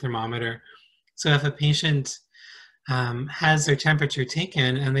infrared thermometer. So if a patient has their temperature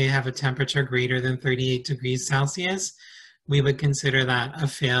taken and they have a temperature greater than 38 degrees Celsius, we would consider that a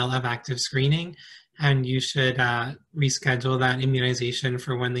fail of active screening, and you should reschedule that immunization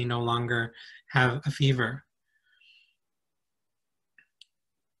for when they no longer have a fever.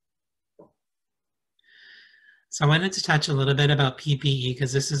 So I wanted to touch a little bit about PPE,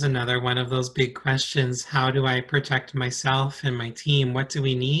 because this is another one of those big questions. How do I protect myself and my team? What do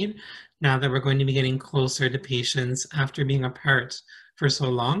we need now that we're going to be getting closer to patients after being apart for so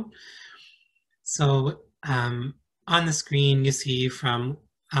long? So on the screen, you see from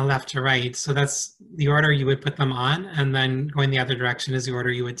left to right. So that's the order you would put them on, and then going the other direction is the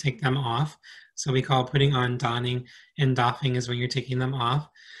order you would take them off. So we call putting on donning, and doffing is when you're taking them off.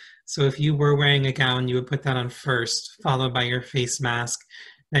 So if you were wearing a gown, you would put that on first, followed by your face mask,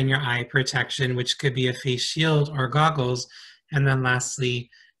 then your eye protection, which could be a face shield or goggles, and then lastly,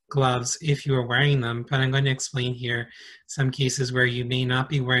 gloves if you are wearing them. But I'm going to explain here some cases where you may not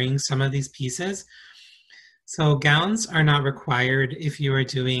be wearing some of these pieces. So gowns are not required if you are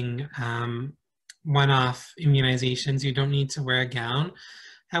doing one-off immunizations. You don't need to wear a gown.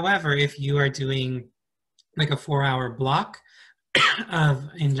 However, if you are doing like a 4-hour block of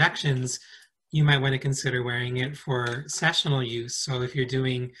injections, you might want to consider wearing it for sessional use. So if you're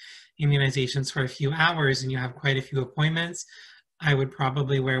doing immunizations for a few hours and you have quite a few appointments, I would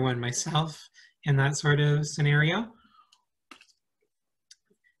probably wear one myself in that sort of scenario.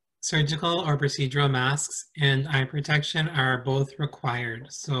 Surgical or procedural masks and eye protection are both required.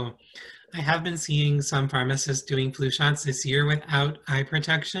 So I have been seeing some pharmacists doing flu shots this year without eye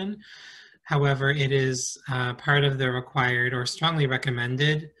protection. However, it is part of the required or strongly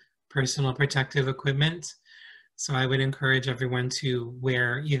recommended personal protective equipment. So I would encourage everyone to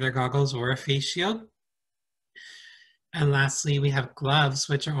wear either goggles or a face shield. And lastly, we have gloves,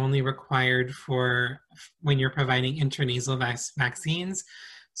 which are only required for when you're providing intranasal vaccines.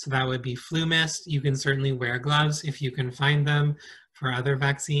 So that would be flu mist. You can certainly wear gloves if you can find them for other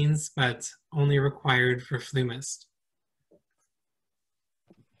vaccines, but only required for flu mist.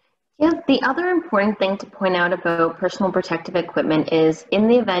 Yeah, the other important thing to point out about personal protective equipment is in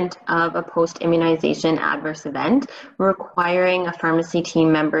the event of a post-immunization adverse event requiring a pharmacy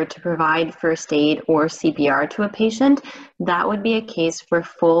team member to provide first aid or CPR to a patient, that would be a case where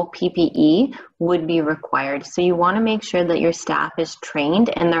full PPE would be required. So you want to make sure that your staff is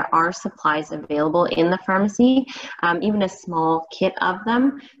trained and there are supplies available in the pharmacy, even a small kit of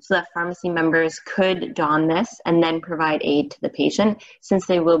them, so that pharmacy members could don this and then provide aid to the patient, since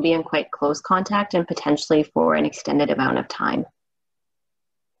they will be in quite close contact and potentially for an extended amount of time.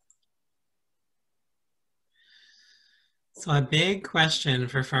 So a big question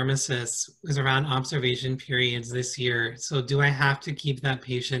for pharmacists was around observation periods this year. So do I have to keep that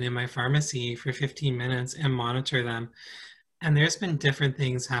patient in my pharmacy for 15 minutes and monitor them? And there's been different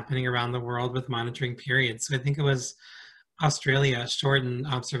things happening around the world with monitoring periods. So I think it was Australia shortened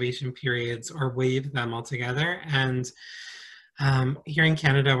observation periods or waived them altogether. And here in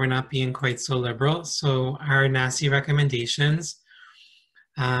Canada, we're not being quite so liberal. So our NACI recommendations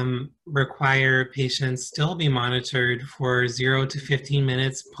require patients still be monitored for 0 to 15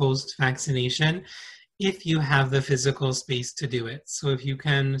 minutes post-vaccination if you have the physical space to do it. So if you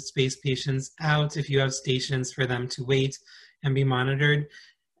can space patients out, if you have stations for them to wait and be monitored,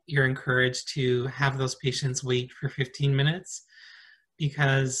 you're encouraged to have those patients wait for 15 minutes,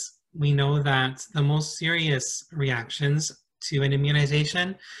 because we know that the most serious reactions to an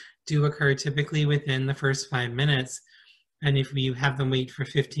immunization do occur typically within the first 5 minutes. And if we have them wait for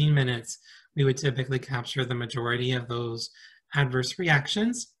 15 minutes, we would typically capture the majority of those adverse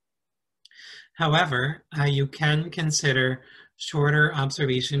reactions. However, you can consider shorter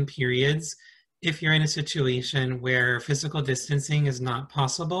observation periods if you're in a situation where physical distancing is not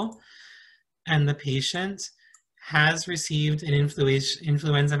possible and the patient has received an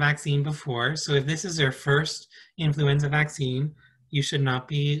influenza vaccine before. So if this is their first influenza vaccine, you should not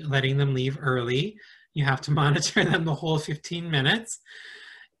be letting them leave early. You have to monitor them the whole 15 minutes.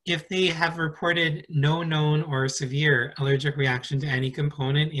 If they have reported no known or severe allergic reaction to any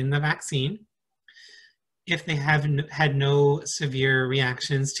component in the vaccine, if they have had no severe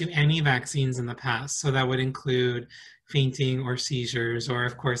reactions to any vaccines in the past, so that would include fainting or seizures, or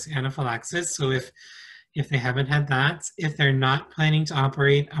of course anaphylaxis. So if they haven't had that, if they're not planning to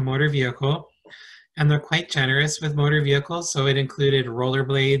operate a motor vehicle, and they're quite generous with motor vehicles, so it included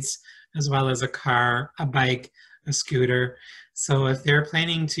rollerblades as well as a car, a bike, a scooter. So if they're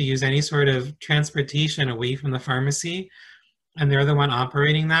planning to use any sort of transportation away from the pharmacy, and they're the one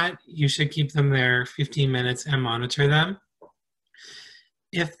operating that, you should keep them there 15 minutes and monitor them.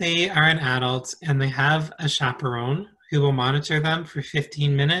 If they are an adult and they have a chaperone who will monitor them for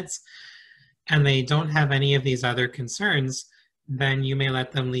 15 minutes and they don't have any of these other concerns, then you may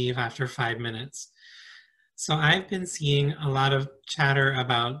let them leave after 5 minutes. So I've been seeing a lot of chatter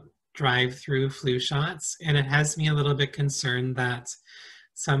about drive-through flu shots, and it has me a little bit concerned that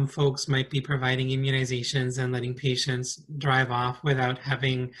some folks might be providing immunizations and letting patients drive off without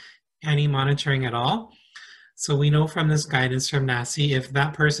having any monitoring at all. So we know from this guidance from NACI, if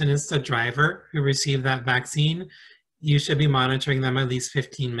that person is the driver who received that vaccine, you should be monitoring them at least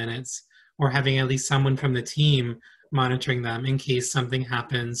 15 minutes, or having at least someone from the team monitoring them in case something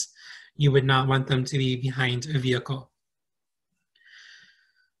happens. You would not want them to be behind a vehicle.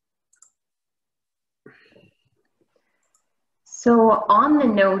 So on the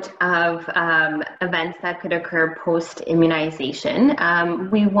note of events that could occur post-immunization,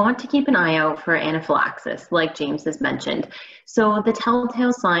 we want to keep an eye out for anaphylaxis, like James has mentioned. So the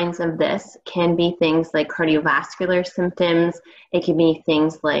telltale signs of this can be things like cardiovascular symptoms. It can be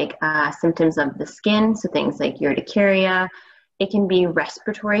things like symptoms of the skin, so things like urticaria. It can be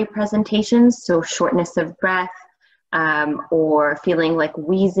respiratory presentations, so shortness of breath, or feeling like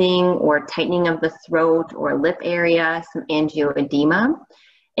wheezing or tightening of the throat or lip area, some angioedema.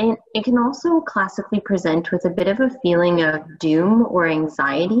 And it can also classically present with a bit of a feeling of doom or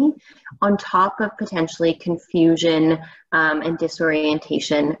anxiety on top of potentially confusion and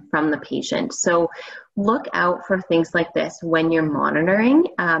disorientation from the patient. So look out for things like this when you're monitoring.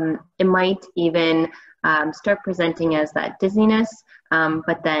 It might even start presenting as that dizziness,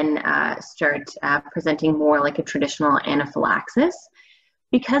 but then start presenting more like a traditional anaphylaxis.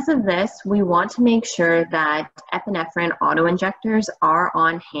 Because of this, we want to make sure that epinephrine autoinjectors are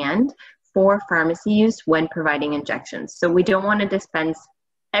on hand for pharmacy use when providing injections. So we don't want to dispense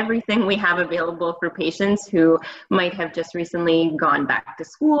everything we have available for patients who might have just recently gone back to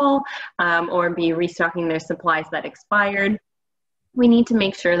school or be restocking their supplies that expired. We need to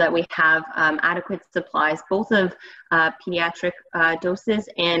make sure that we have adequate supplies, both of pediatric doses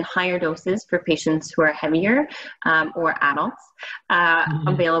and higher doses for patients who are heavier or adults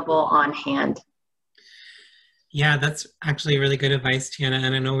available on hand. Yeah, that's actually really good advice, Tiana.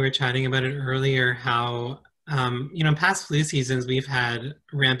 And I know we were chatting about it earlier, how, past flu seasons, we've had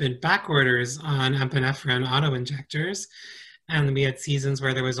rampant back orders on epinephrine auto-injectors. And we had seasons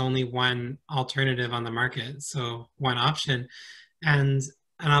where there was only one alternative on the market, so one option. And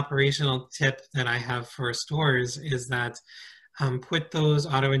an operational tip that I have for stores is that put those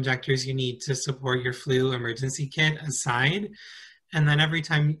auto-injectors you need to support your flu emergency kit aside. And then every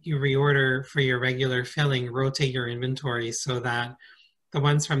time you reorder for your regular filling, rotate your inventory so that the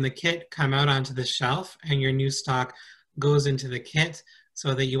ones from the kit come out onto the shelf and your new stock goes into the kit,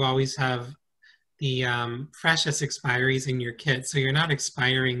 so that you always have the freshest expiries in your kit. So you're not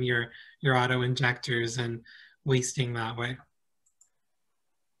expiring your auto-injectors and wasting that way.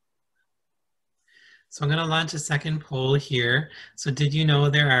 So I'm going to launch a second poll here. So did you know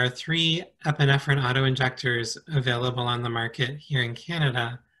there are 3 epinephrine auto-injectors available on the market here in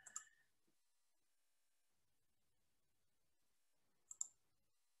Canada?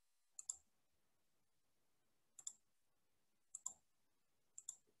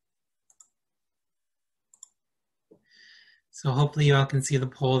 So hopefully you all can see the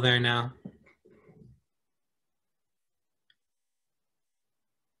poll there now.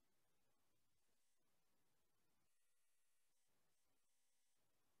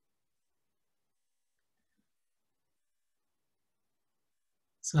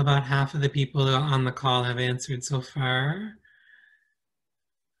 So about half of the people on the call have answered so far.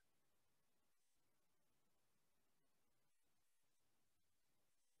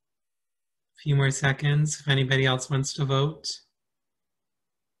 A few more seconds if anybody else wants to vote.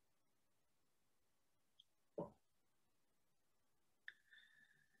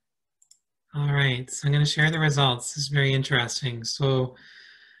 All right, so I'm going to share the results. This is very interesting. So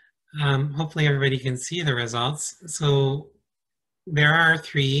hopefully everybody can see the results. So there are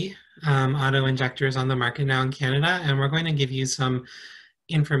 3 auto injectors on the market now in Canada, and we're going to give you some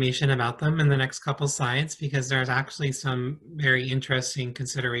information about them in the next couple slides because there's actually some very interesting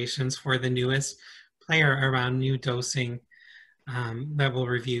considerations for the newest player around new dosing that we'll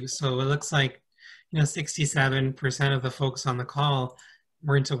review. So it looks like 67% of the folks on the call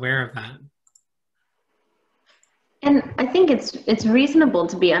weren't aware of that. And I think it's reasonable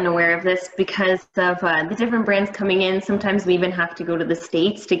to be unaware of this because of the different brands coming in. Sometimes we even have to go to the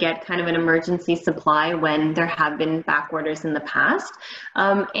States to get kind of an emergency supply when there have been back orders in the past.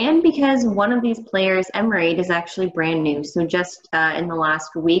 And because one of these players, Emerade, is actually brand new. So just in the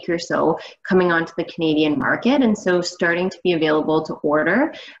last week or so, coming onto the Canadian market. And so starting to be available to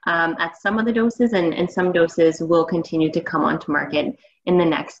order at some of the doses, and some doses will continue to come onto market in the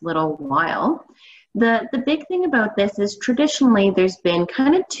next little while. The big thing about this is traditionally there's been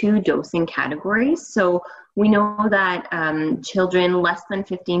kind of 2 dosing categories. So we know that children less than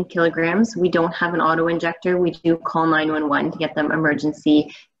 15 kilograms, we don't have an auto injector. We do call 911 to get them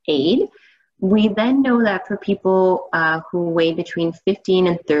emergency aid. We then know that for people who weigh between 15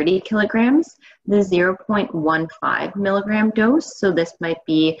 and 30 kilograms, the 0.15 milligram dose, so this might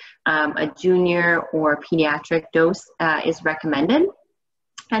be a junior or pediatric dose, is recommended.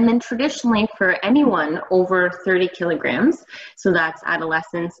 And then traditionally for anyone over 30 kilograms, so that's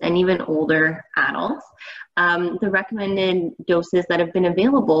adolescents and even older adults, the recommended doses that have been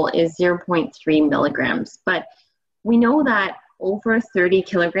available is 0.3 milligrams. But we know that over 30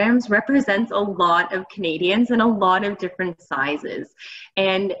 kilograms represents a lot of Canadians and a lot of different sizes.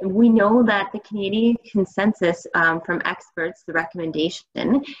 And we know that the Canadian consensus from experts, the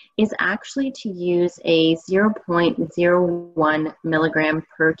recommendation, is actually to use a 0.01 milligram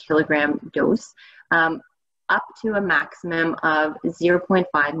per kilogram dose up to a maximum of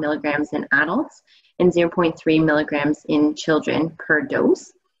 0.5 milligrams in adults and 0.3 milligrams in children per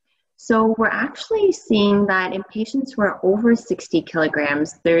dose. So we're actually seeing that in patients who are over 60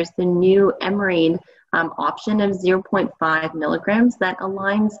 kilograms, there's the new Emerade option of 0.5 milligrams that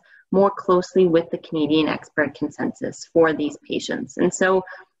aligns more closely with the Canadian expert consensus for these patients. And so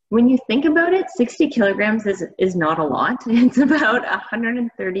when you think about it, 60 kilograms is not a lot. It's about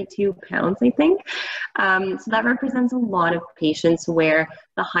 132 pounds, I think. So that represents a lot of patients where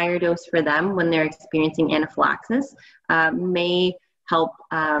the higher dose for them when they're experiencing anaphylaxis may help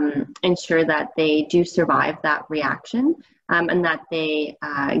ensure that they do survive that reaction and that they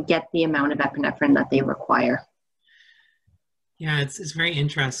get the amount of epinephrine that they require. Yeah, it's very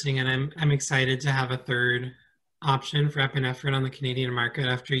interesting, and I'm excited to have a third option for epinephrine on the Canadian market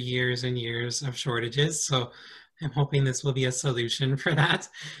after years and years of shortages. So I'm hoping this will be a solution for that.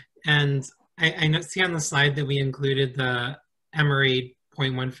 And I see on the slide that we included the Emerade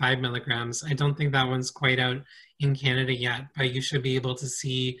 0.15 milligrams. I don't think that one's quite out in Canada yet, but you should be able to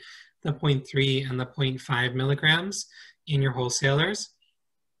see the 0.3 and the 0.5 milligrams in your wholesalers.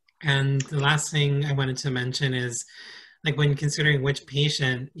 And the last thing I wanted to mention is, like, when considering which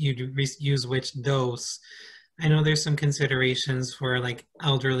patient you'd use which dose, I know there's some considerations for like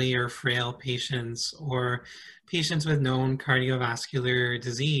elderly or frail patients or patients with known cardiovascular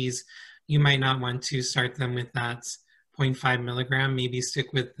disease. You might not want to start them with that 0.5 milligram, maybe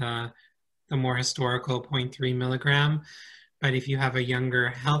stick with the more historical 0.3 milligram. But if you have a younger,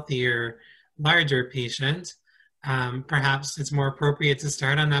 healthier, larger patient, perhaps it's more appropriate to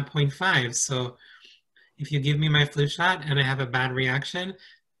start on that 0.5. So if you give me my flu shot and I have a bad reaction,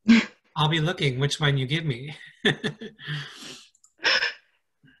 I'll be looking which one you give me.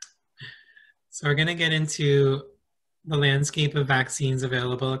 So we're going to get into the landscape of vaccines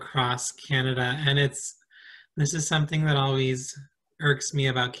available across Canada. And this is something that always irks me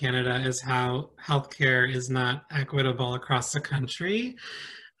about Canada, is how healthcare is not equitable across the country.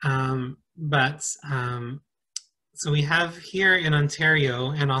 So we have here in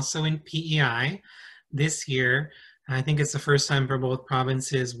Ontario and also in PEI this year, I think it's the first time for both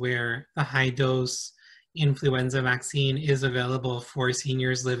provinces where the high dose influenza vaccine is available for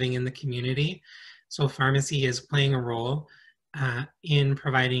seniors living in the community. So pharmacy is playing a role in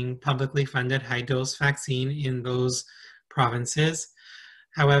providing publicly funded high-dose vaccine in those provinces.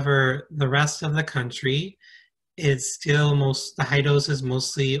 However, the rest of the country is still the high dose is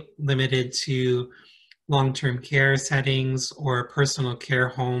mostly limited to long-term care settings or personal care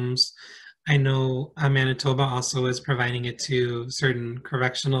homes. I know Manitoba also is providing it to certain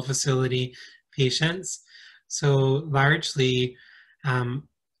correctional facility patients. So largely,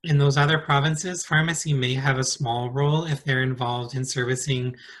 in those other provinces, pharmacy may have a small role if they're involved in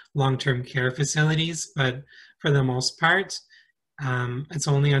servicing long-term care facilities, but for the most part, it's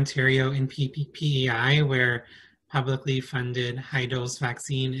only Ontario and PEI where publicly funded high-dose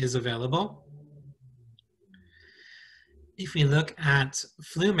vaccine is available. If we look at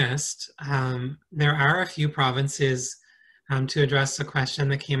FluMist, there are a few provinces to address the question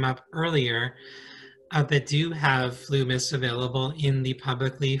that came up earlier that do have FluMist available in the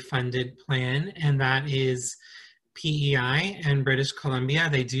publicly funded plan, and that is PEI and British Columbia.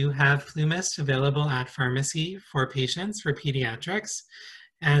 They do have FluMist available at pharmacy for patients for pediatrics.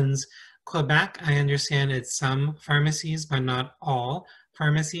 And Quebec, I understand it's some pharmacies, but not all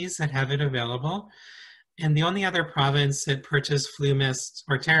pharmacies that have it available. And the only other province that purchased FluMist,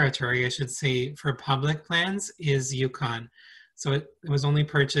 or territory, I should say, for public plans is Yukon. So it was only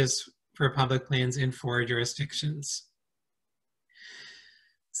purchased for public plans in 4 jurisdictions.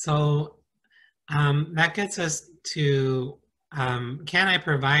 So that gets us to, can I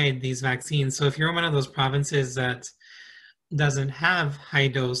provide these vaccines? So if you're one of those provinces that doesn't have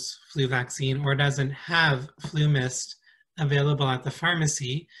high-dose flu vaccine or doesn't have FluMist available at the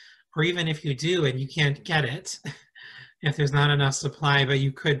pharmacy, or even if you do and you can't get it, if there's not enough supply, but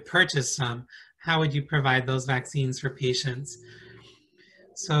you could purchase some, how would you provide those vaccines for patients?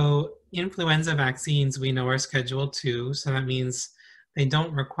 So influenza vaccines we know are Schedule II, so that means they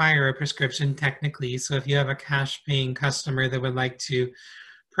don't require a prescription technically. So if you have a cash paying customer that would like to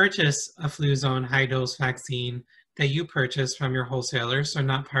purchase a Fluzone high-dose vaccine that you purchase from your wholesaler, so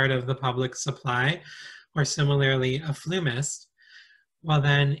not part of the public supply, or similarly a FluMist, well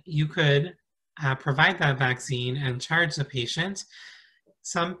then you could provide that vaccine and charge the patient.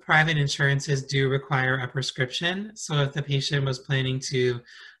 Some private insurances do require a prescription. So if the patient was planning to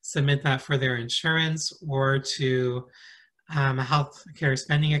submit that for their insurance or to a health care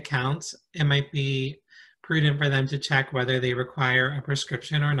spending account, it might be prudent for them to check whether they require a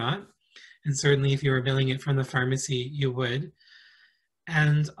prescription or not. And certainly if you were billing it from the pharmacy, you would.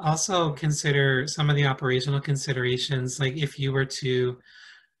 And also consider some of the operational considerations, like if you were to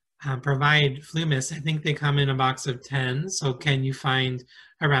provide FluMist, I think they come in a box of 10. So can you find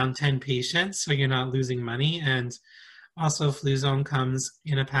around 10 patients so you're not losing money? And also Fluzone comes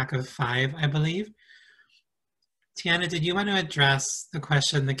in a pack of 5, I believe. Tiana, did you want to address the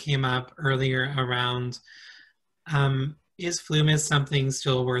question that came up earlier around, is FluMist something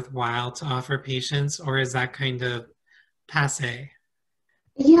still worthwhile to offer patients, or is that kind of passé?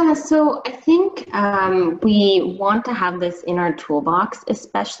 Yeah, so I think we want to have this in our toolbox,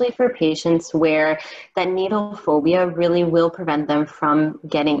 especially for patients where that needle phobia really will prevent them from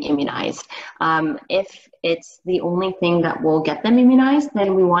getting immunized. If it's the only thing that will get them immunized,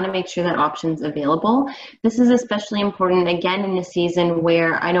 then we want to make sure that option's available. This is especially important, again, in a season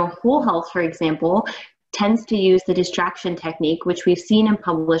where I know Whole Health, for example, tends to use the distraction technique, which we've seen in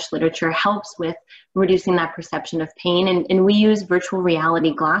published literature helps with reducing that perception of pain. And we use virtual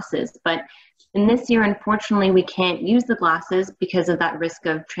reality glasses. But in this year, unfortunately, we can't use the glasses because of that risk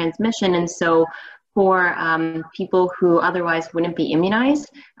of transmission. And so for people who otherwise wouldn't be immunized,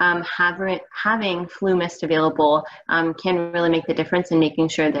 having FluMist available can really make the difference in making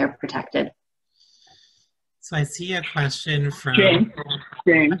sure they're protected. So I see a question from James.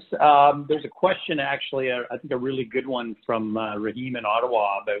 There's a question actually, I think a really good one from Rahim in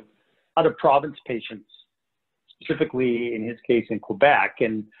Ottawa about other province patients, specifically in his case in Quebec,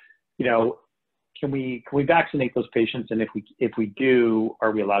 and can we vaccinate those patients, and if we do,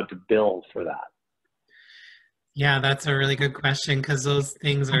 are we allowed to bill for that? Yeah, that's a really good question because those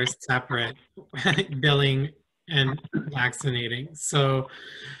things are separate, billing and vaccinating. So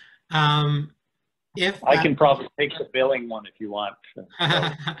I can probably take the billing one if you want.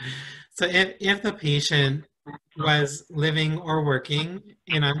 So if the patient was living or working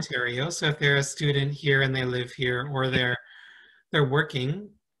in Ontario, so if they're a student here and they live here, or they're working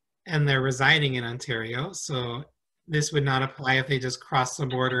and they're residing in Ontario, so this would not apply if they just crossed the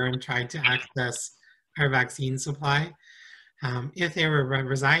border and tried to access our vaccine supply. If they were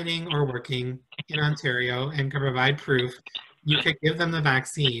residing or working in Ontario and could provide proof, you could give them the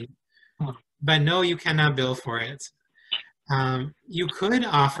vaccine. but no, you cannot bill for it. You could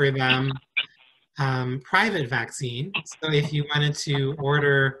offer them private vaccine. So if you wanted to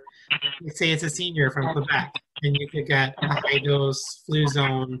order, let's say it's a senior from Quebec, and you could get a high-dose flu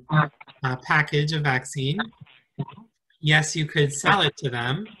zone package of vaccine. Yes, you could sell it to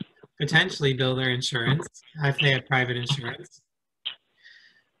them, potentially bill their insurance if they had private insurance,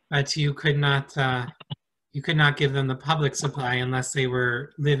 but you could not give them the public supply unless they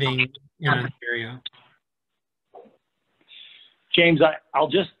were living in Ontario. James, I'll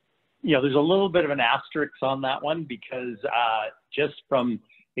just, there's a little bit of an asterisk on that one because just from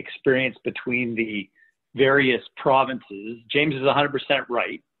experience between the various provinces, James is 100%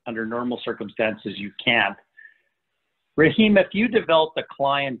 right. Under normal circumstances, you can't. Rahim, if you developed a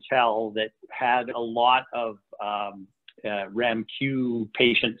clientele that had a lot of RAMQ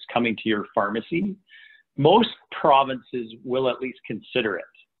patients coming to your pharmacy, most provinces will at least consider it.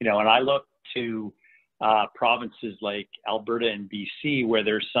 And I look to provinces like Alberta and BC where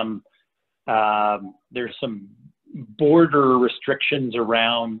there's some border restrictions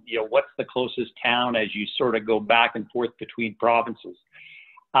around, what's the closest town as you sort of go back and forth between provinces.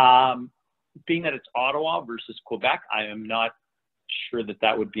 Being that it's Ottawa versus Quebec, I am not sure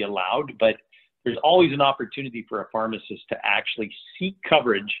that would be allowed, but there's always an opportunity for a pharmacist to actually seek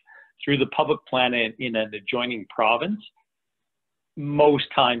coverage through the public plan in an adjoining province. Most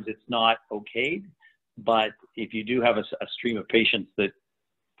times it's not okayed, but if you do have a stream of patients that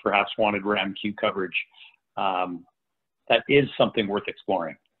perhaps wanted RAMQ coverage, that is something worth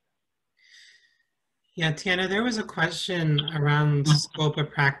exploring. Yeah, Tiana, there was a question around scope of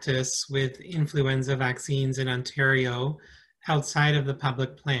practice with influenza vaccines in Ontario outside of the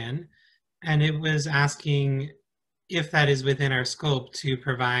public plan. And it was asking if that is within our scope to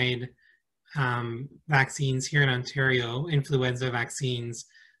provide vaccines here in Ontario, influenza vaccines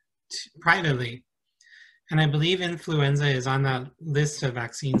privately. And I believe influenza is on that list of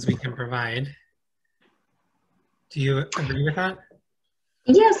vaccines we can provide. Do you agree with that?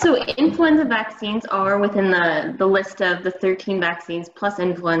 Yeah, so influenza vaccines are within the list of the 13 vaccines plus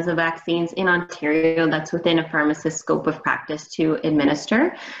influenza vaccines in Ontario that's within a pharmacist's scope of practice to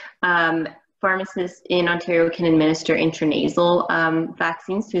administer. Pharmacists in Ontario can administer intranasal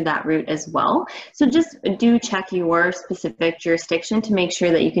vaccines through that route as well. So just do check your specific jurisdiction to make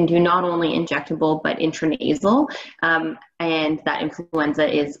sure that you can do not only injectable but intranasal, and that influenza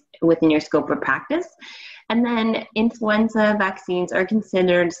is within your scope of practice. And then influenza vaccines are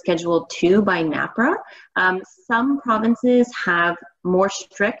considered Schedule II by NAPRA. Some provinces have more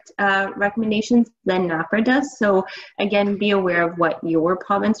strict recommendations than NAPRA does. So again, be aware of what your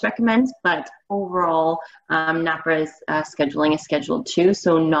province recommends, but overall, NAPRA is scheduling a Schedule II,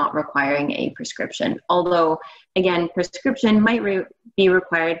 so not requiring a prescription. Although, again, prescription might be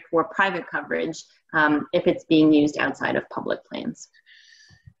required for private coverage if it's being used outside of public plans.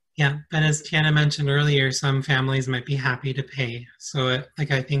 Yeah, but as Tiana mentioned earlier, some families might be happy to pay. So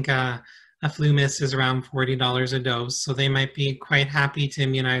I think a flu miss is around $40 a dose. So they might be quite happy to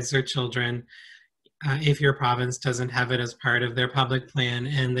immunize their children if your province doesn't have it as part of their public plan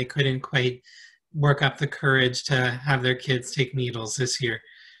and they couldn't quite work up the courage to have their kids take needles this year.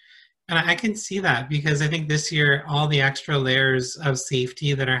 And I can see that because I think this year, all the extra layers of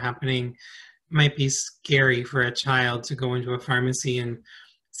safety that are happening might be scary for a child to go into a pharmacy and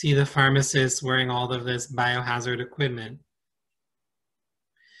see the pharmacist wearing all of this biohazard equipment.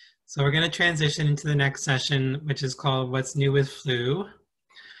 So we're going to transition into the next session, which is called What's New with Flu.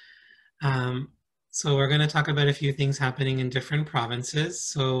 So we're going to talk about a few things happening in different provinces.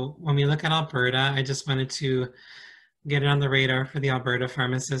 So when we look at Alberta, I just wanted to get it on the radar for the Alberta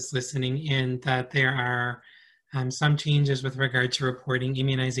pharmacists listening in that there are some changes with regard to reporting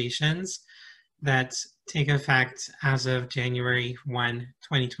immunizations that take effect as of January 1,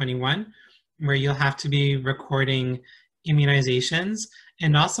 2021, where you'll have to be recording immunizations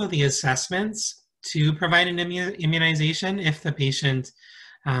and also the assessments to provide an immunization. If the patient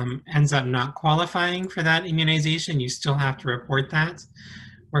ends up not qualifying for that immunization, you still have to report that.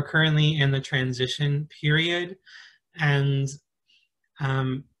 We're currently in the transition period, and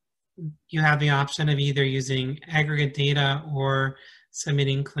you have the option of either using aggregate data or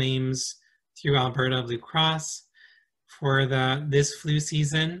submitting claims through Alberta Blue Cross for this flu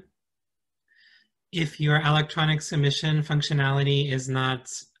season. If your electronic submission functionality is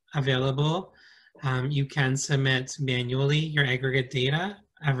not available, you can submit manually your aggregate data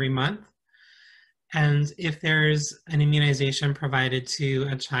every month. And if there's an immunization provided to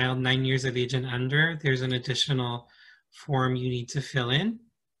a child 9 years of age and under, there's an additional form you need to fill in.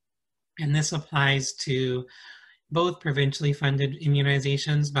 And this applies to both provincially funded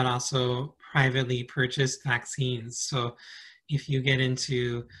immunizations, but also privately purchased vaccines. So if you get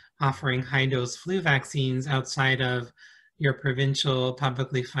into offering high-dose flu vaccines outside of your provincial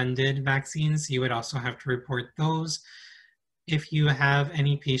publicly funded vaccines, you would also have to report those. If you have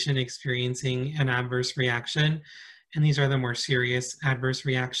any patient experiencing an adverse reaction, and these are the more serious adverse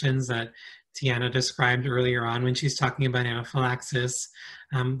reactions that Tiana described earlier on when she's talking about anaphylaxis,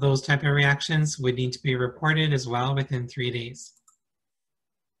 those type of reactions would need to be reported as well within 3 days.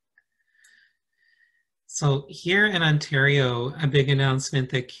 So here in Ontario, a big announcement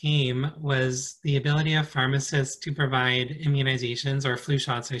that came was the ability of pharmacists to provide immunizations, or flu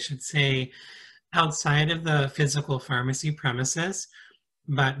shots, I should say, outside of the physical pharmacy premises,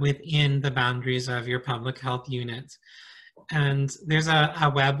 but within the boundaries of your public health unit. And there's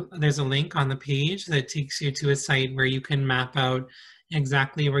there's a link on the page that takes you to a site where you can map out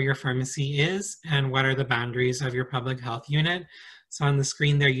exactly where your pharmacy is and what are the boundaries of your public health unit. So on the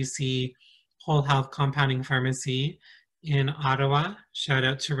screen there you see Whole Health Compounding Pharmacy in Ottawa, shout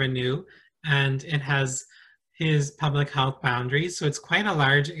out to Renew, and it has his public health boundaries. So it's quite a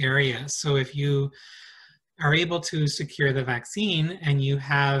large area. So if you are able to secure the vaccine and you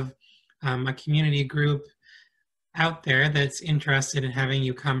have a community group out there that's interested in having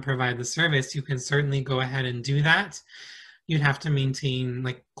you come provide the service, you can certainly go ahead and do that. You'd have to maintain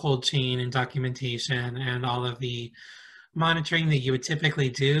like cold chain and documentation and all of the monitoring that you would typically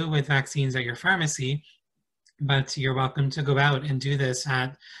do with vaccines at your pharmacy, but you're welcome to go out and do this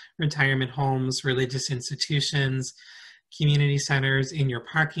at retirement homes, religious institutions, community centers, in your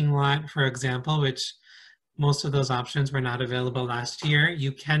parking lot, for example, which most of those options were not available last year.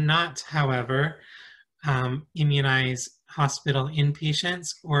 You cannot, however, immunize hospital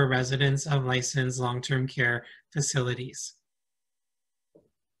inpatients or residents of licensed long-term care facilities.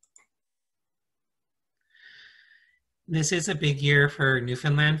 This is a big year for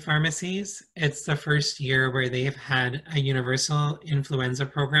Newfoundland pharmacies. It's the first year where they've had a universal influenza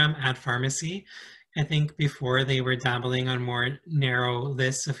program at pharmacy. I think before they were dabbling on more narrow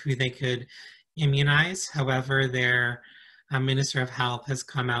lists of who they could immunize. However, their Minister of Health has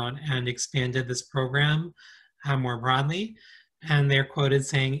come out and expanded this program more broadly. And they're quoted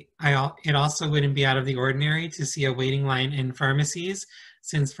saying, it also wouldn't be out of the ordinary to see a waiting line in pharmacies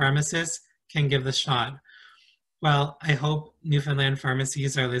since pharmacists can give the shot. Well, I hope Newfoundland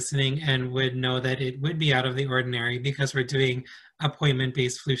pharmacies are listening and would know that it would be out of the ordinary because we're doing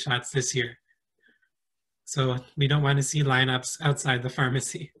appointment-based flu shots this year. So we don't want to see lineups outside the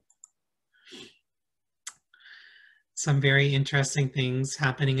pharmacy. Some very interesting things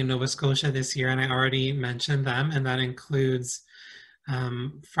happening in Nova Scotia this year, and I already mentioned them, and that includes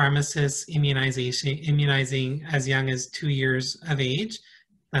pharmacists immunizing as young as 2 years of age.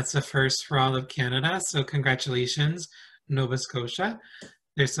 That's a first for all of Canada, so congratulations, Nova Scotia.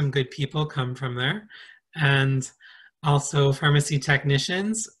 There's some good people come from there. And also pharmacy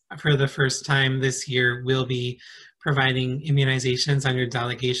technicians, for the first time this year, will be providing immunizations under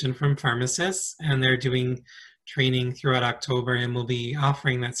delegation from pharmacists, and they're doing training throughout October and will be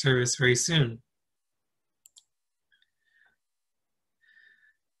offering that service very soon.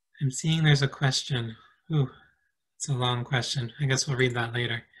 I'm seeing there's a question. Ooh. It's a long question. I guess we'll read that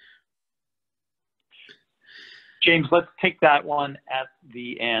later. James, let's take that one at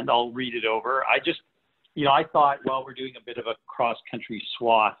the end. I'll read it over. I thought while we're doing a bit of a cross-country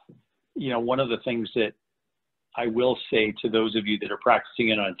swath, one of the things that I will say to those of you that are practicing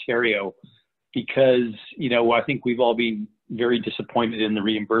in Ontario, because, I think we've all been very disappointed in the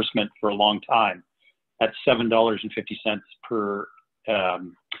reimbursement for a long time at $7.50 per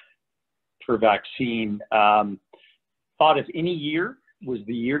vaccine. Thought if any year was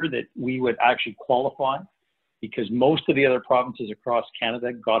the year that we would actually qualify, because most of the other provinces across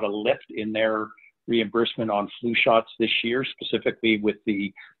Canada got a lift in their reimbursement on flu shots this year, specifically with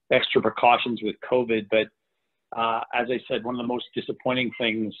the extra precautions with COVID. But as I said, one of the most disappointing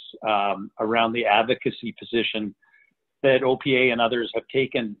things around the advocacy position that OPA and others have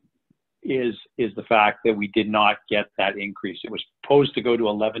taken is the fact that we did not get that increase. It was supposed to go to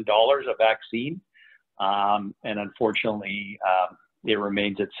 $11 a vaccine. And unfortunately, it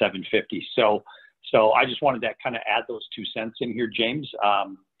remains at $7.50. So I just wanted to kind of add those 2 cents in here, James.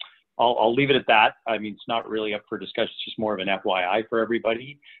 I'll leave it at that. I mean, it's not really up for discussion. It's just more of an FYI for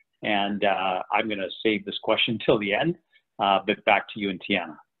everybody. And I'm going to save this question till the end. But back to you and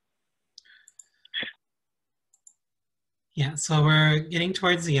Tiana. Yeah, so we're getting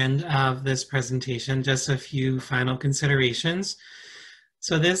towards the end of this presentation. Just a few final considerations.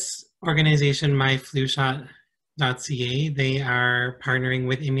 So this organization, myflushot.ca, they are partnering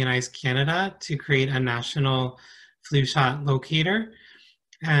with Immunize Canada to create a national flu shot locator.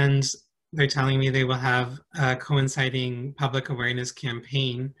 And they're telling me they will have a coinciding public awareness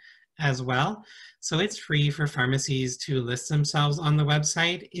campaign as well. So it's free for pharmacies to list themselves on the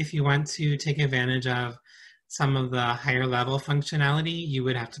website. If you want to take advantage of some of the higher level functionality, you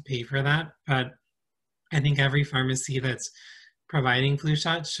would have to pay for that. But I think every pharmacy that's providing flu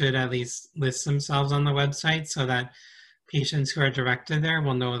shots should at least list themselves on the website so that patients who are directed there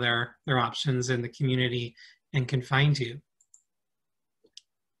will know their options in the community and can find you.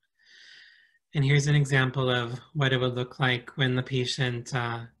 And here's an example of what it would look like when the patient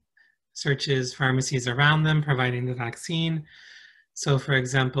searches pharmacies around them providing the vaccine. So for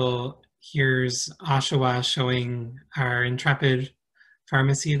example, here's Oshawa showing our Intrepid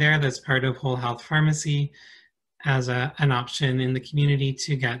pharmacy there that's part of Whole Health Pharmacy as an option in the community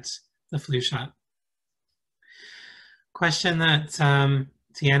to get the flu shot. Question that Tiana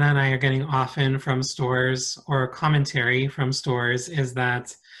and I are getting often from stores, or commentary from stores, is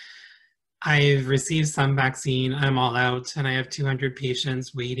that I've received some vaccine, I'm all out, and I have 200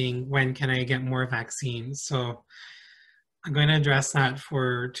 patients waiting. When can I get more vaccines? So I'm going to address that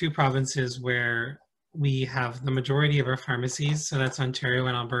for two provinces where we have the majority of our pharmacies, so that's Ontario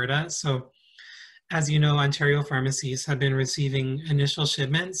and Alberta. So as you know, Ontario pharmacies have been receiving initial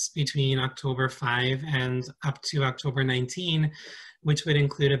shipments between October 5 and up to October 19, which would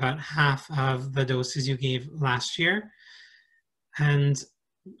include about half of the doses you gave last year. And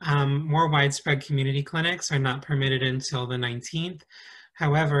more widespread community clinics are not permitted until the 19th.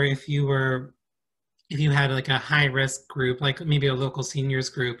 However, if you had like a high risk group, like maybe a local seniors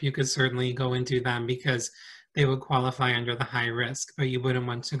group, you could certainly go and do them because they would qualify under the high risk, but you wouldn't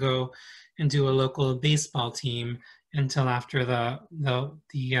want to go and do a local baseball team until after the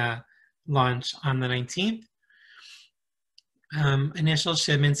launch on the 19th. Initial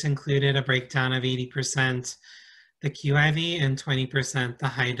shipments included a breakdown of 80% the QIV and 20% the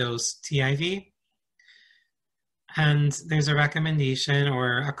high dose TIV. And there's a recommendation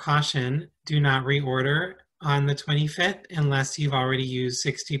or a caution, do not reorder on the 25th unless you've already used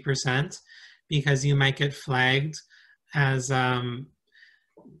 60%, because you might get flagged as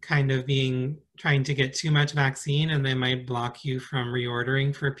kind of trying to get too much vaccine, and they might block you from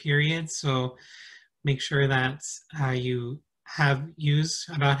reordering for periods. So make sure that you have used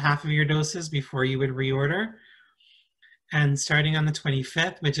about half of your doses before you would reorder. And starting on the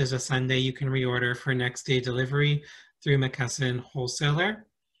 25th, which is a Sunday, you can reorder for next day delivery through McKesson Wholesaler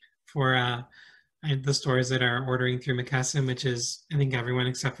for the stores that are ordering through McKesson, which is, I think, everyone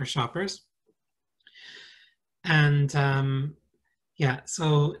except for Shoppers. And yeah,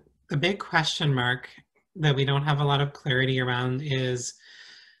 so the big question mark that we don't have a lot of clarity around is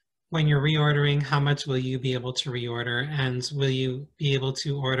when you're reordering, how much will you be able to reorder, and will you be able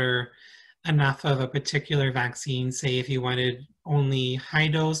to order enough of a particular vaccine? Say if you wanted only high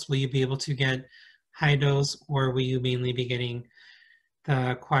dose, will you be able to get high dose, or will you mainly be getting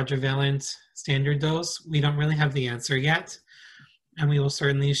the quadrivalent standard dose? We don't really have the answer yet, and we will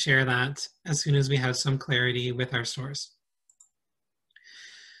certainly share that as soon as we have some clarity with our stores.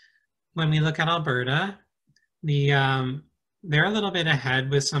 When we look at Alberta, they're a little bit ahead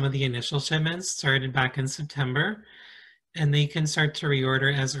with some of the initial shipments started back in September, and they can start to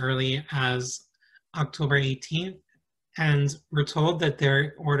reorder as early as October 18th. And we're told that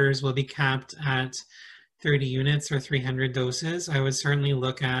their orders will be capped at 30 units or 300 doses. I would certainly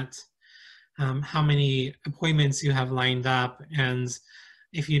look at how many appointments you have lined up. And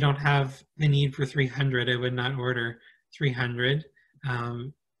if you don't have the need for 300, I would not order 300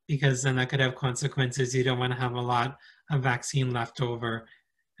 because then that could have consequences. You don't want to have a lot of vaccine left over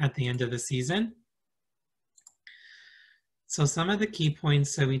at the end of the season. So some of the key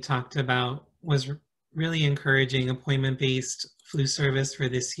points that we talked about was really encouraging appointment-based flu service for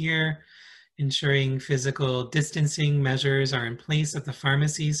this year, ensuring physical distancing measures are in place at the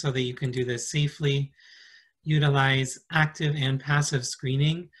pharmacy so that you can do this safely, utilize active and passive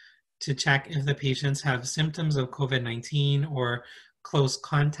screening to check if the patients have symptoms of COVID-19 or close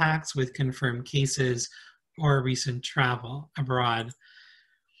contacts with confirmed cases or recent travel abroad.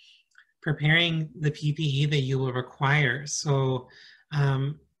 Preparing the PPE that you will require. So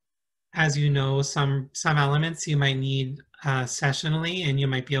as you know, some elements you might need sessionally and you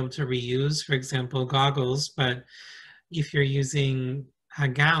might be able to reuse, for example, goggles, but if you're using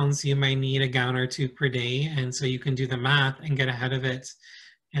gowns, you might need a gown or two per day. And so you can do the math and get ahead of it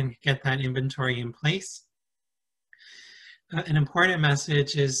and get that inventory in place. An important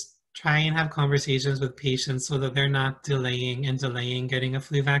message is try and have conversations with patients so that they're not delaying getting a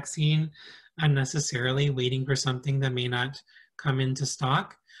flu vaccine unnecessarily, waiting for something that may not come into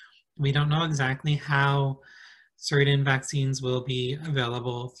stock. We don't know exactly how certain vaccines will be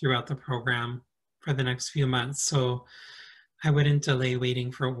available throughout the program for the next few months. So I wouldn't delay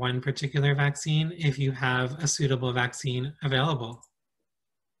waiting for one particular vaccine if you have a suitable vaccine available.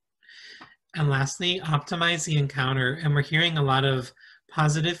 And lastly, optimize the encounter. And we're hearing a lot of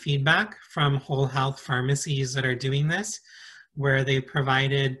positive feedback from whole health pharmacies that are doing this, where they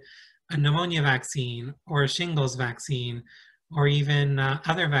provided a pneumonia vaccine or a shingles vaccine or even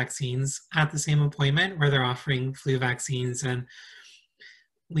other vaccines at the same appointment where they're offering flu vaccines. And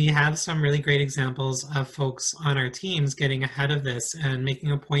we have some really great examples of folks on our teams getting ahead of this and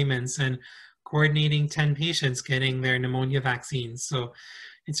making appointments and coordinating 10 patients getting their pneumonia vaccines. So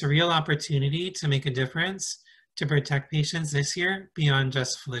it's a real opportunity to make a difference to protect patients this year beyond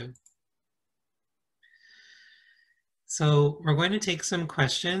just flu. So we're going to take some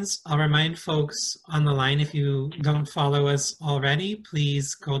questions. I'll remind folks on the line, if you don't follow us already,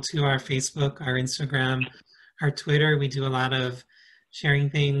 please go to our Facebook, our Instagram, our Twitter. We do a lot of sharing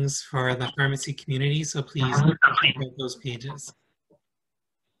things for the pharmacy community, so please check out those pages.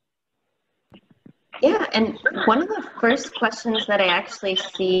 Yeah, and one of the first questions that I actually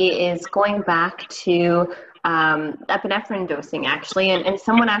see is going back to epinephrine dosing, actually, and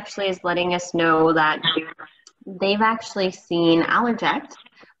someone actually is letting us know that they've actually seen Allerject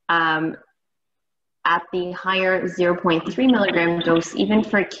at the higher 0.3 milligram dose, even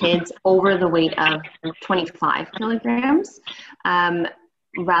for kids over the weight of 25 kilograms,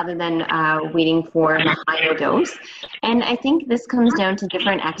 rather than waiting for the higher dose. And I think this comes down to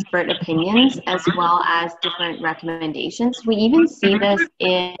different expert opinions as well as different recommendations. We even see this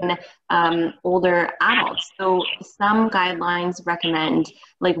in older adults. So some guidelines recommend,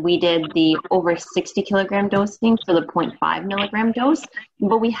 like we did, the over 60 kilogram dosing for the 0.5 milligram dose,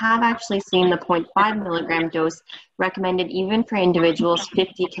 but we have actually seen the 0.5 milligram dose recommended even for individuals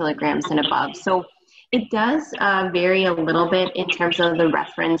 50 kilograms and above. So it does vary a little bit in terms of the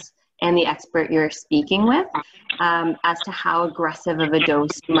reference and the expert you're speaking with as to how aggressive of a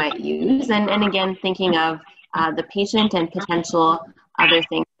dose you might use. And again, thinking of the patient and potential other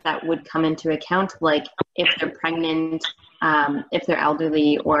things that would come into account, like if they're pregnant, if they're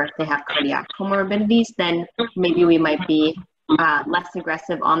elderly, or if they have cardiac comorbidities, then maybe we might be less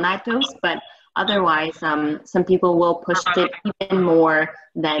aggressive on that dose. But otherwise, some people will push it even more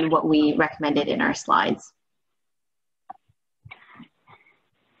than what we recommended in our slides.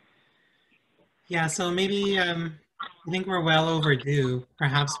 Yeah, so maybe I think we're well overdue.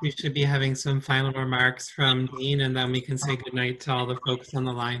 Perhaps we should be having some final remarks from Dean, and then we can say goodnight to all the folks on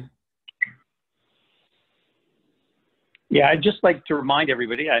the line. Yeah, I'd just like to remind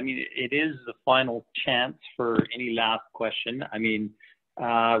everybody, I mean, it is the final chance for any last question. I mean,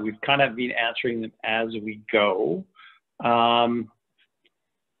 we've kind of been answering them as we go.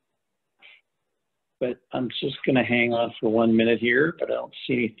 But I'm just going to hang on for 1 minute here, but I don't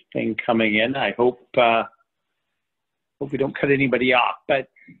see anything coming in. I hope we don't cut anybody off. But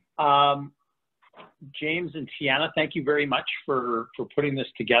James and Tiana, thank you very much for putting this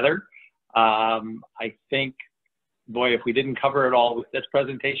together. I think, boy, if we didn't cover it all with this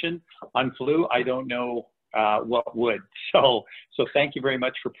presentation on flu, I don't know what would. So thank you very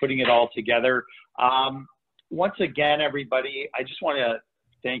much for putting it all together. Once again, everybody, I just want to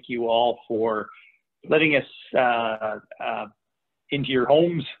thank you all for letting us into your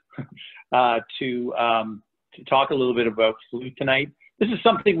homes to talk a little bit about flu tonight. This is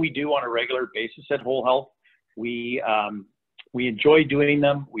something we do on a regular basis at Whole Health. We enjoy doing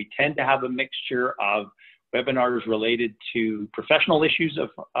them. We tend to have a mixture of webinars related to professional issues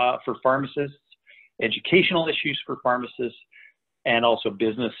for pharmacists, educational issues for pharmacists, and also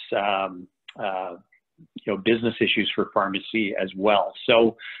business business issues for pharmacy as well.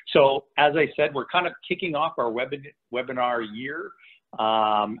 So as I said, we're kind of kicking off our webinar year,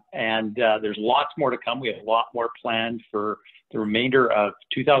 and there's lots more to come. We have a lot more planned for the remainder of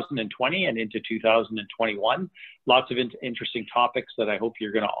 2020 and into 2021. Lots of interesting topics that I hope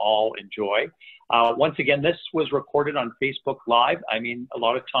you're going to all enjoy. Once again, this was recorded on Facebook Live. I mean, a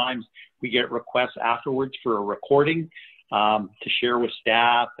lot of times we get requests afterwards for a recording to share with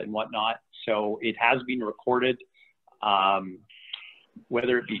staff and whatnot. So it has been recorded.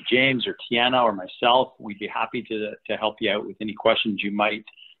 Whether it be James or Tiana or myself, we'd be happy to help you out with any questions you might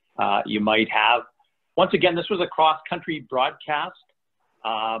have. Once again, this was a cross-country broadcast.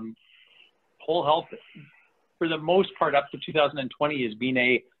 Whole Health, for the most part, up to 2020, has been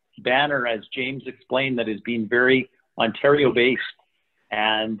a banner, as James explained, that has been very Ontario-based.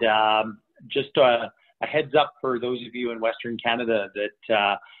 And just a heads up for those of you in Western Canada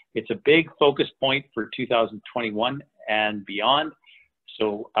that it's a big focus point for 2021 and beyond.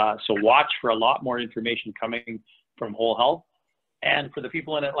 So watch for a lot more information coming from Whole Health. And for the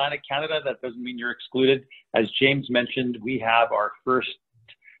people in Atlantic Canada, that doesn't mean you're excluded. As James mentioned, we have our first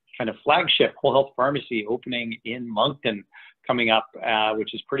kind of flagship Whole Health pharmacy opening in Moncton coming up,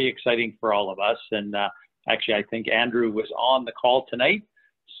 which is pretty exciting for all of us. And actually, I think Andrew was on the call tonight.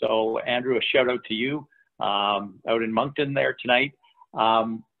 So Andrew, a shout out to you out in Moncton there tonight.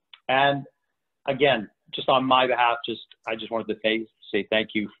 And again, just on my behalf, I just wanted to say thank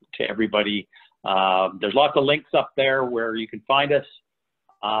you to everybody. There's lots of links up there where you can find us.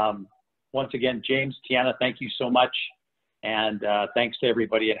 Once again, James, Tiana, thank you so much. And thanks to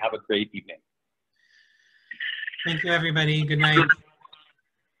everybody, and have a great evening. Thank you, everybody. Good night.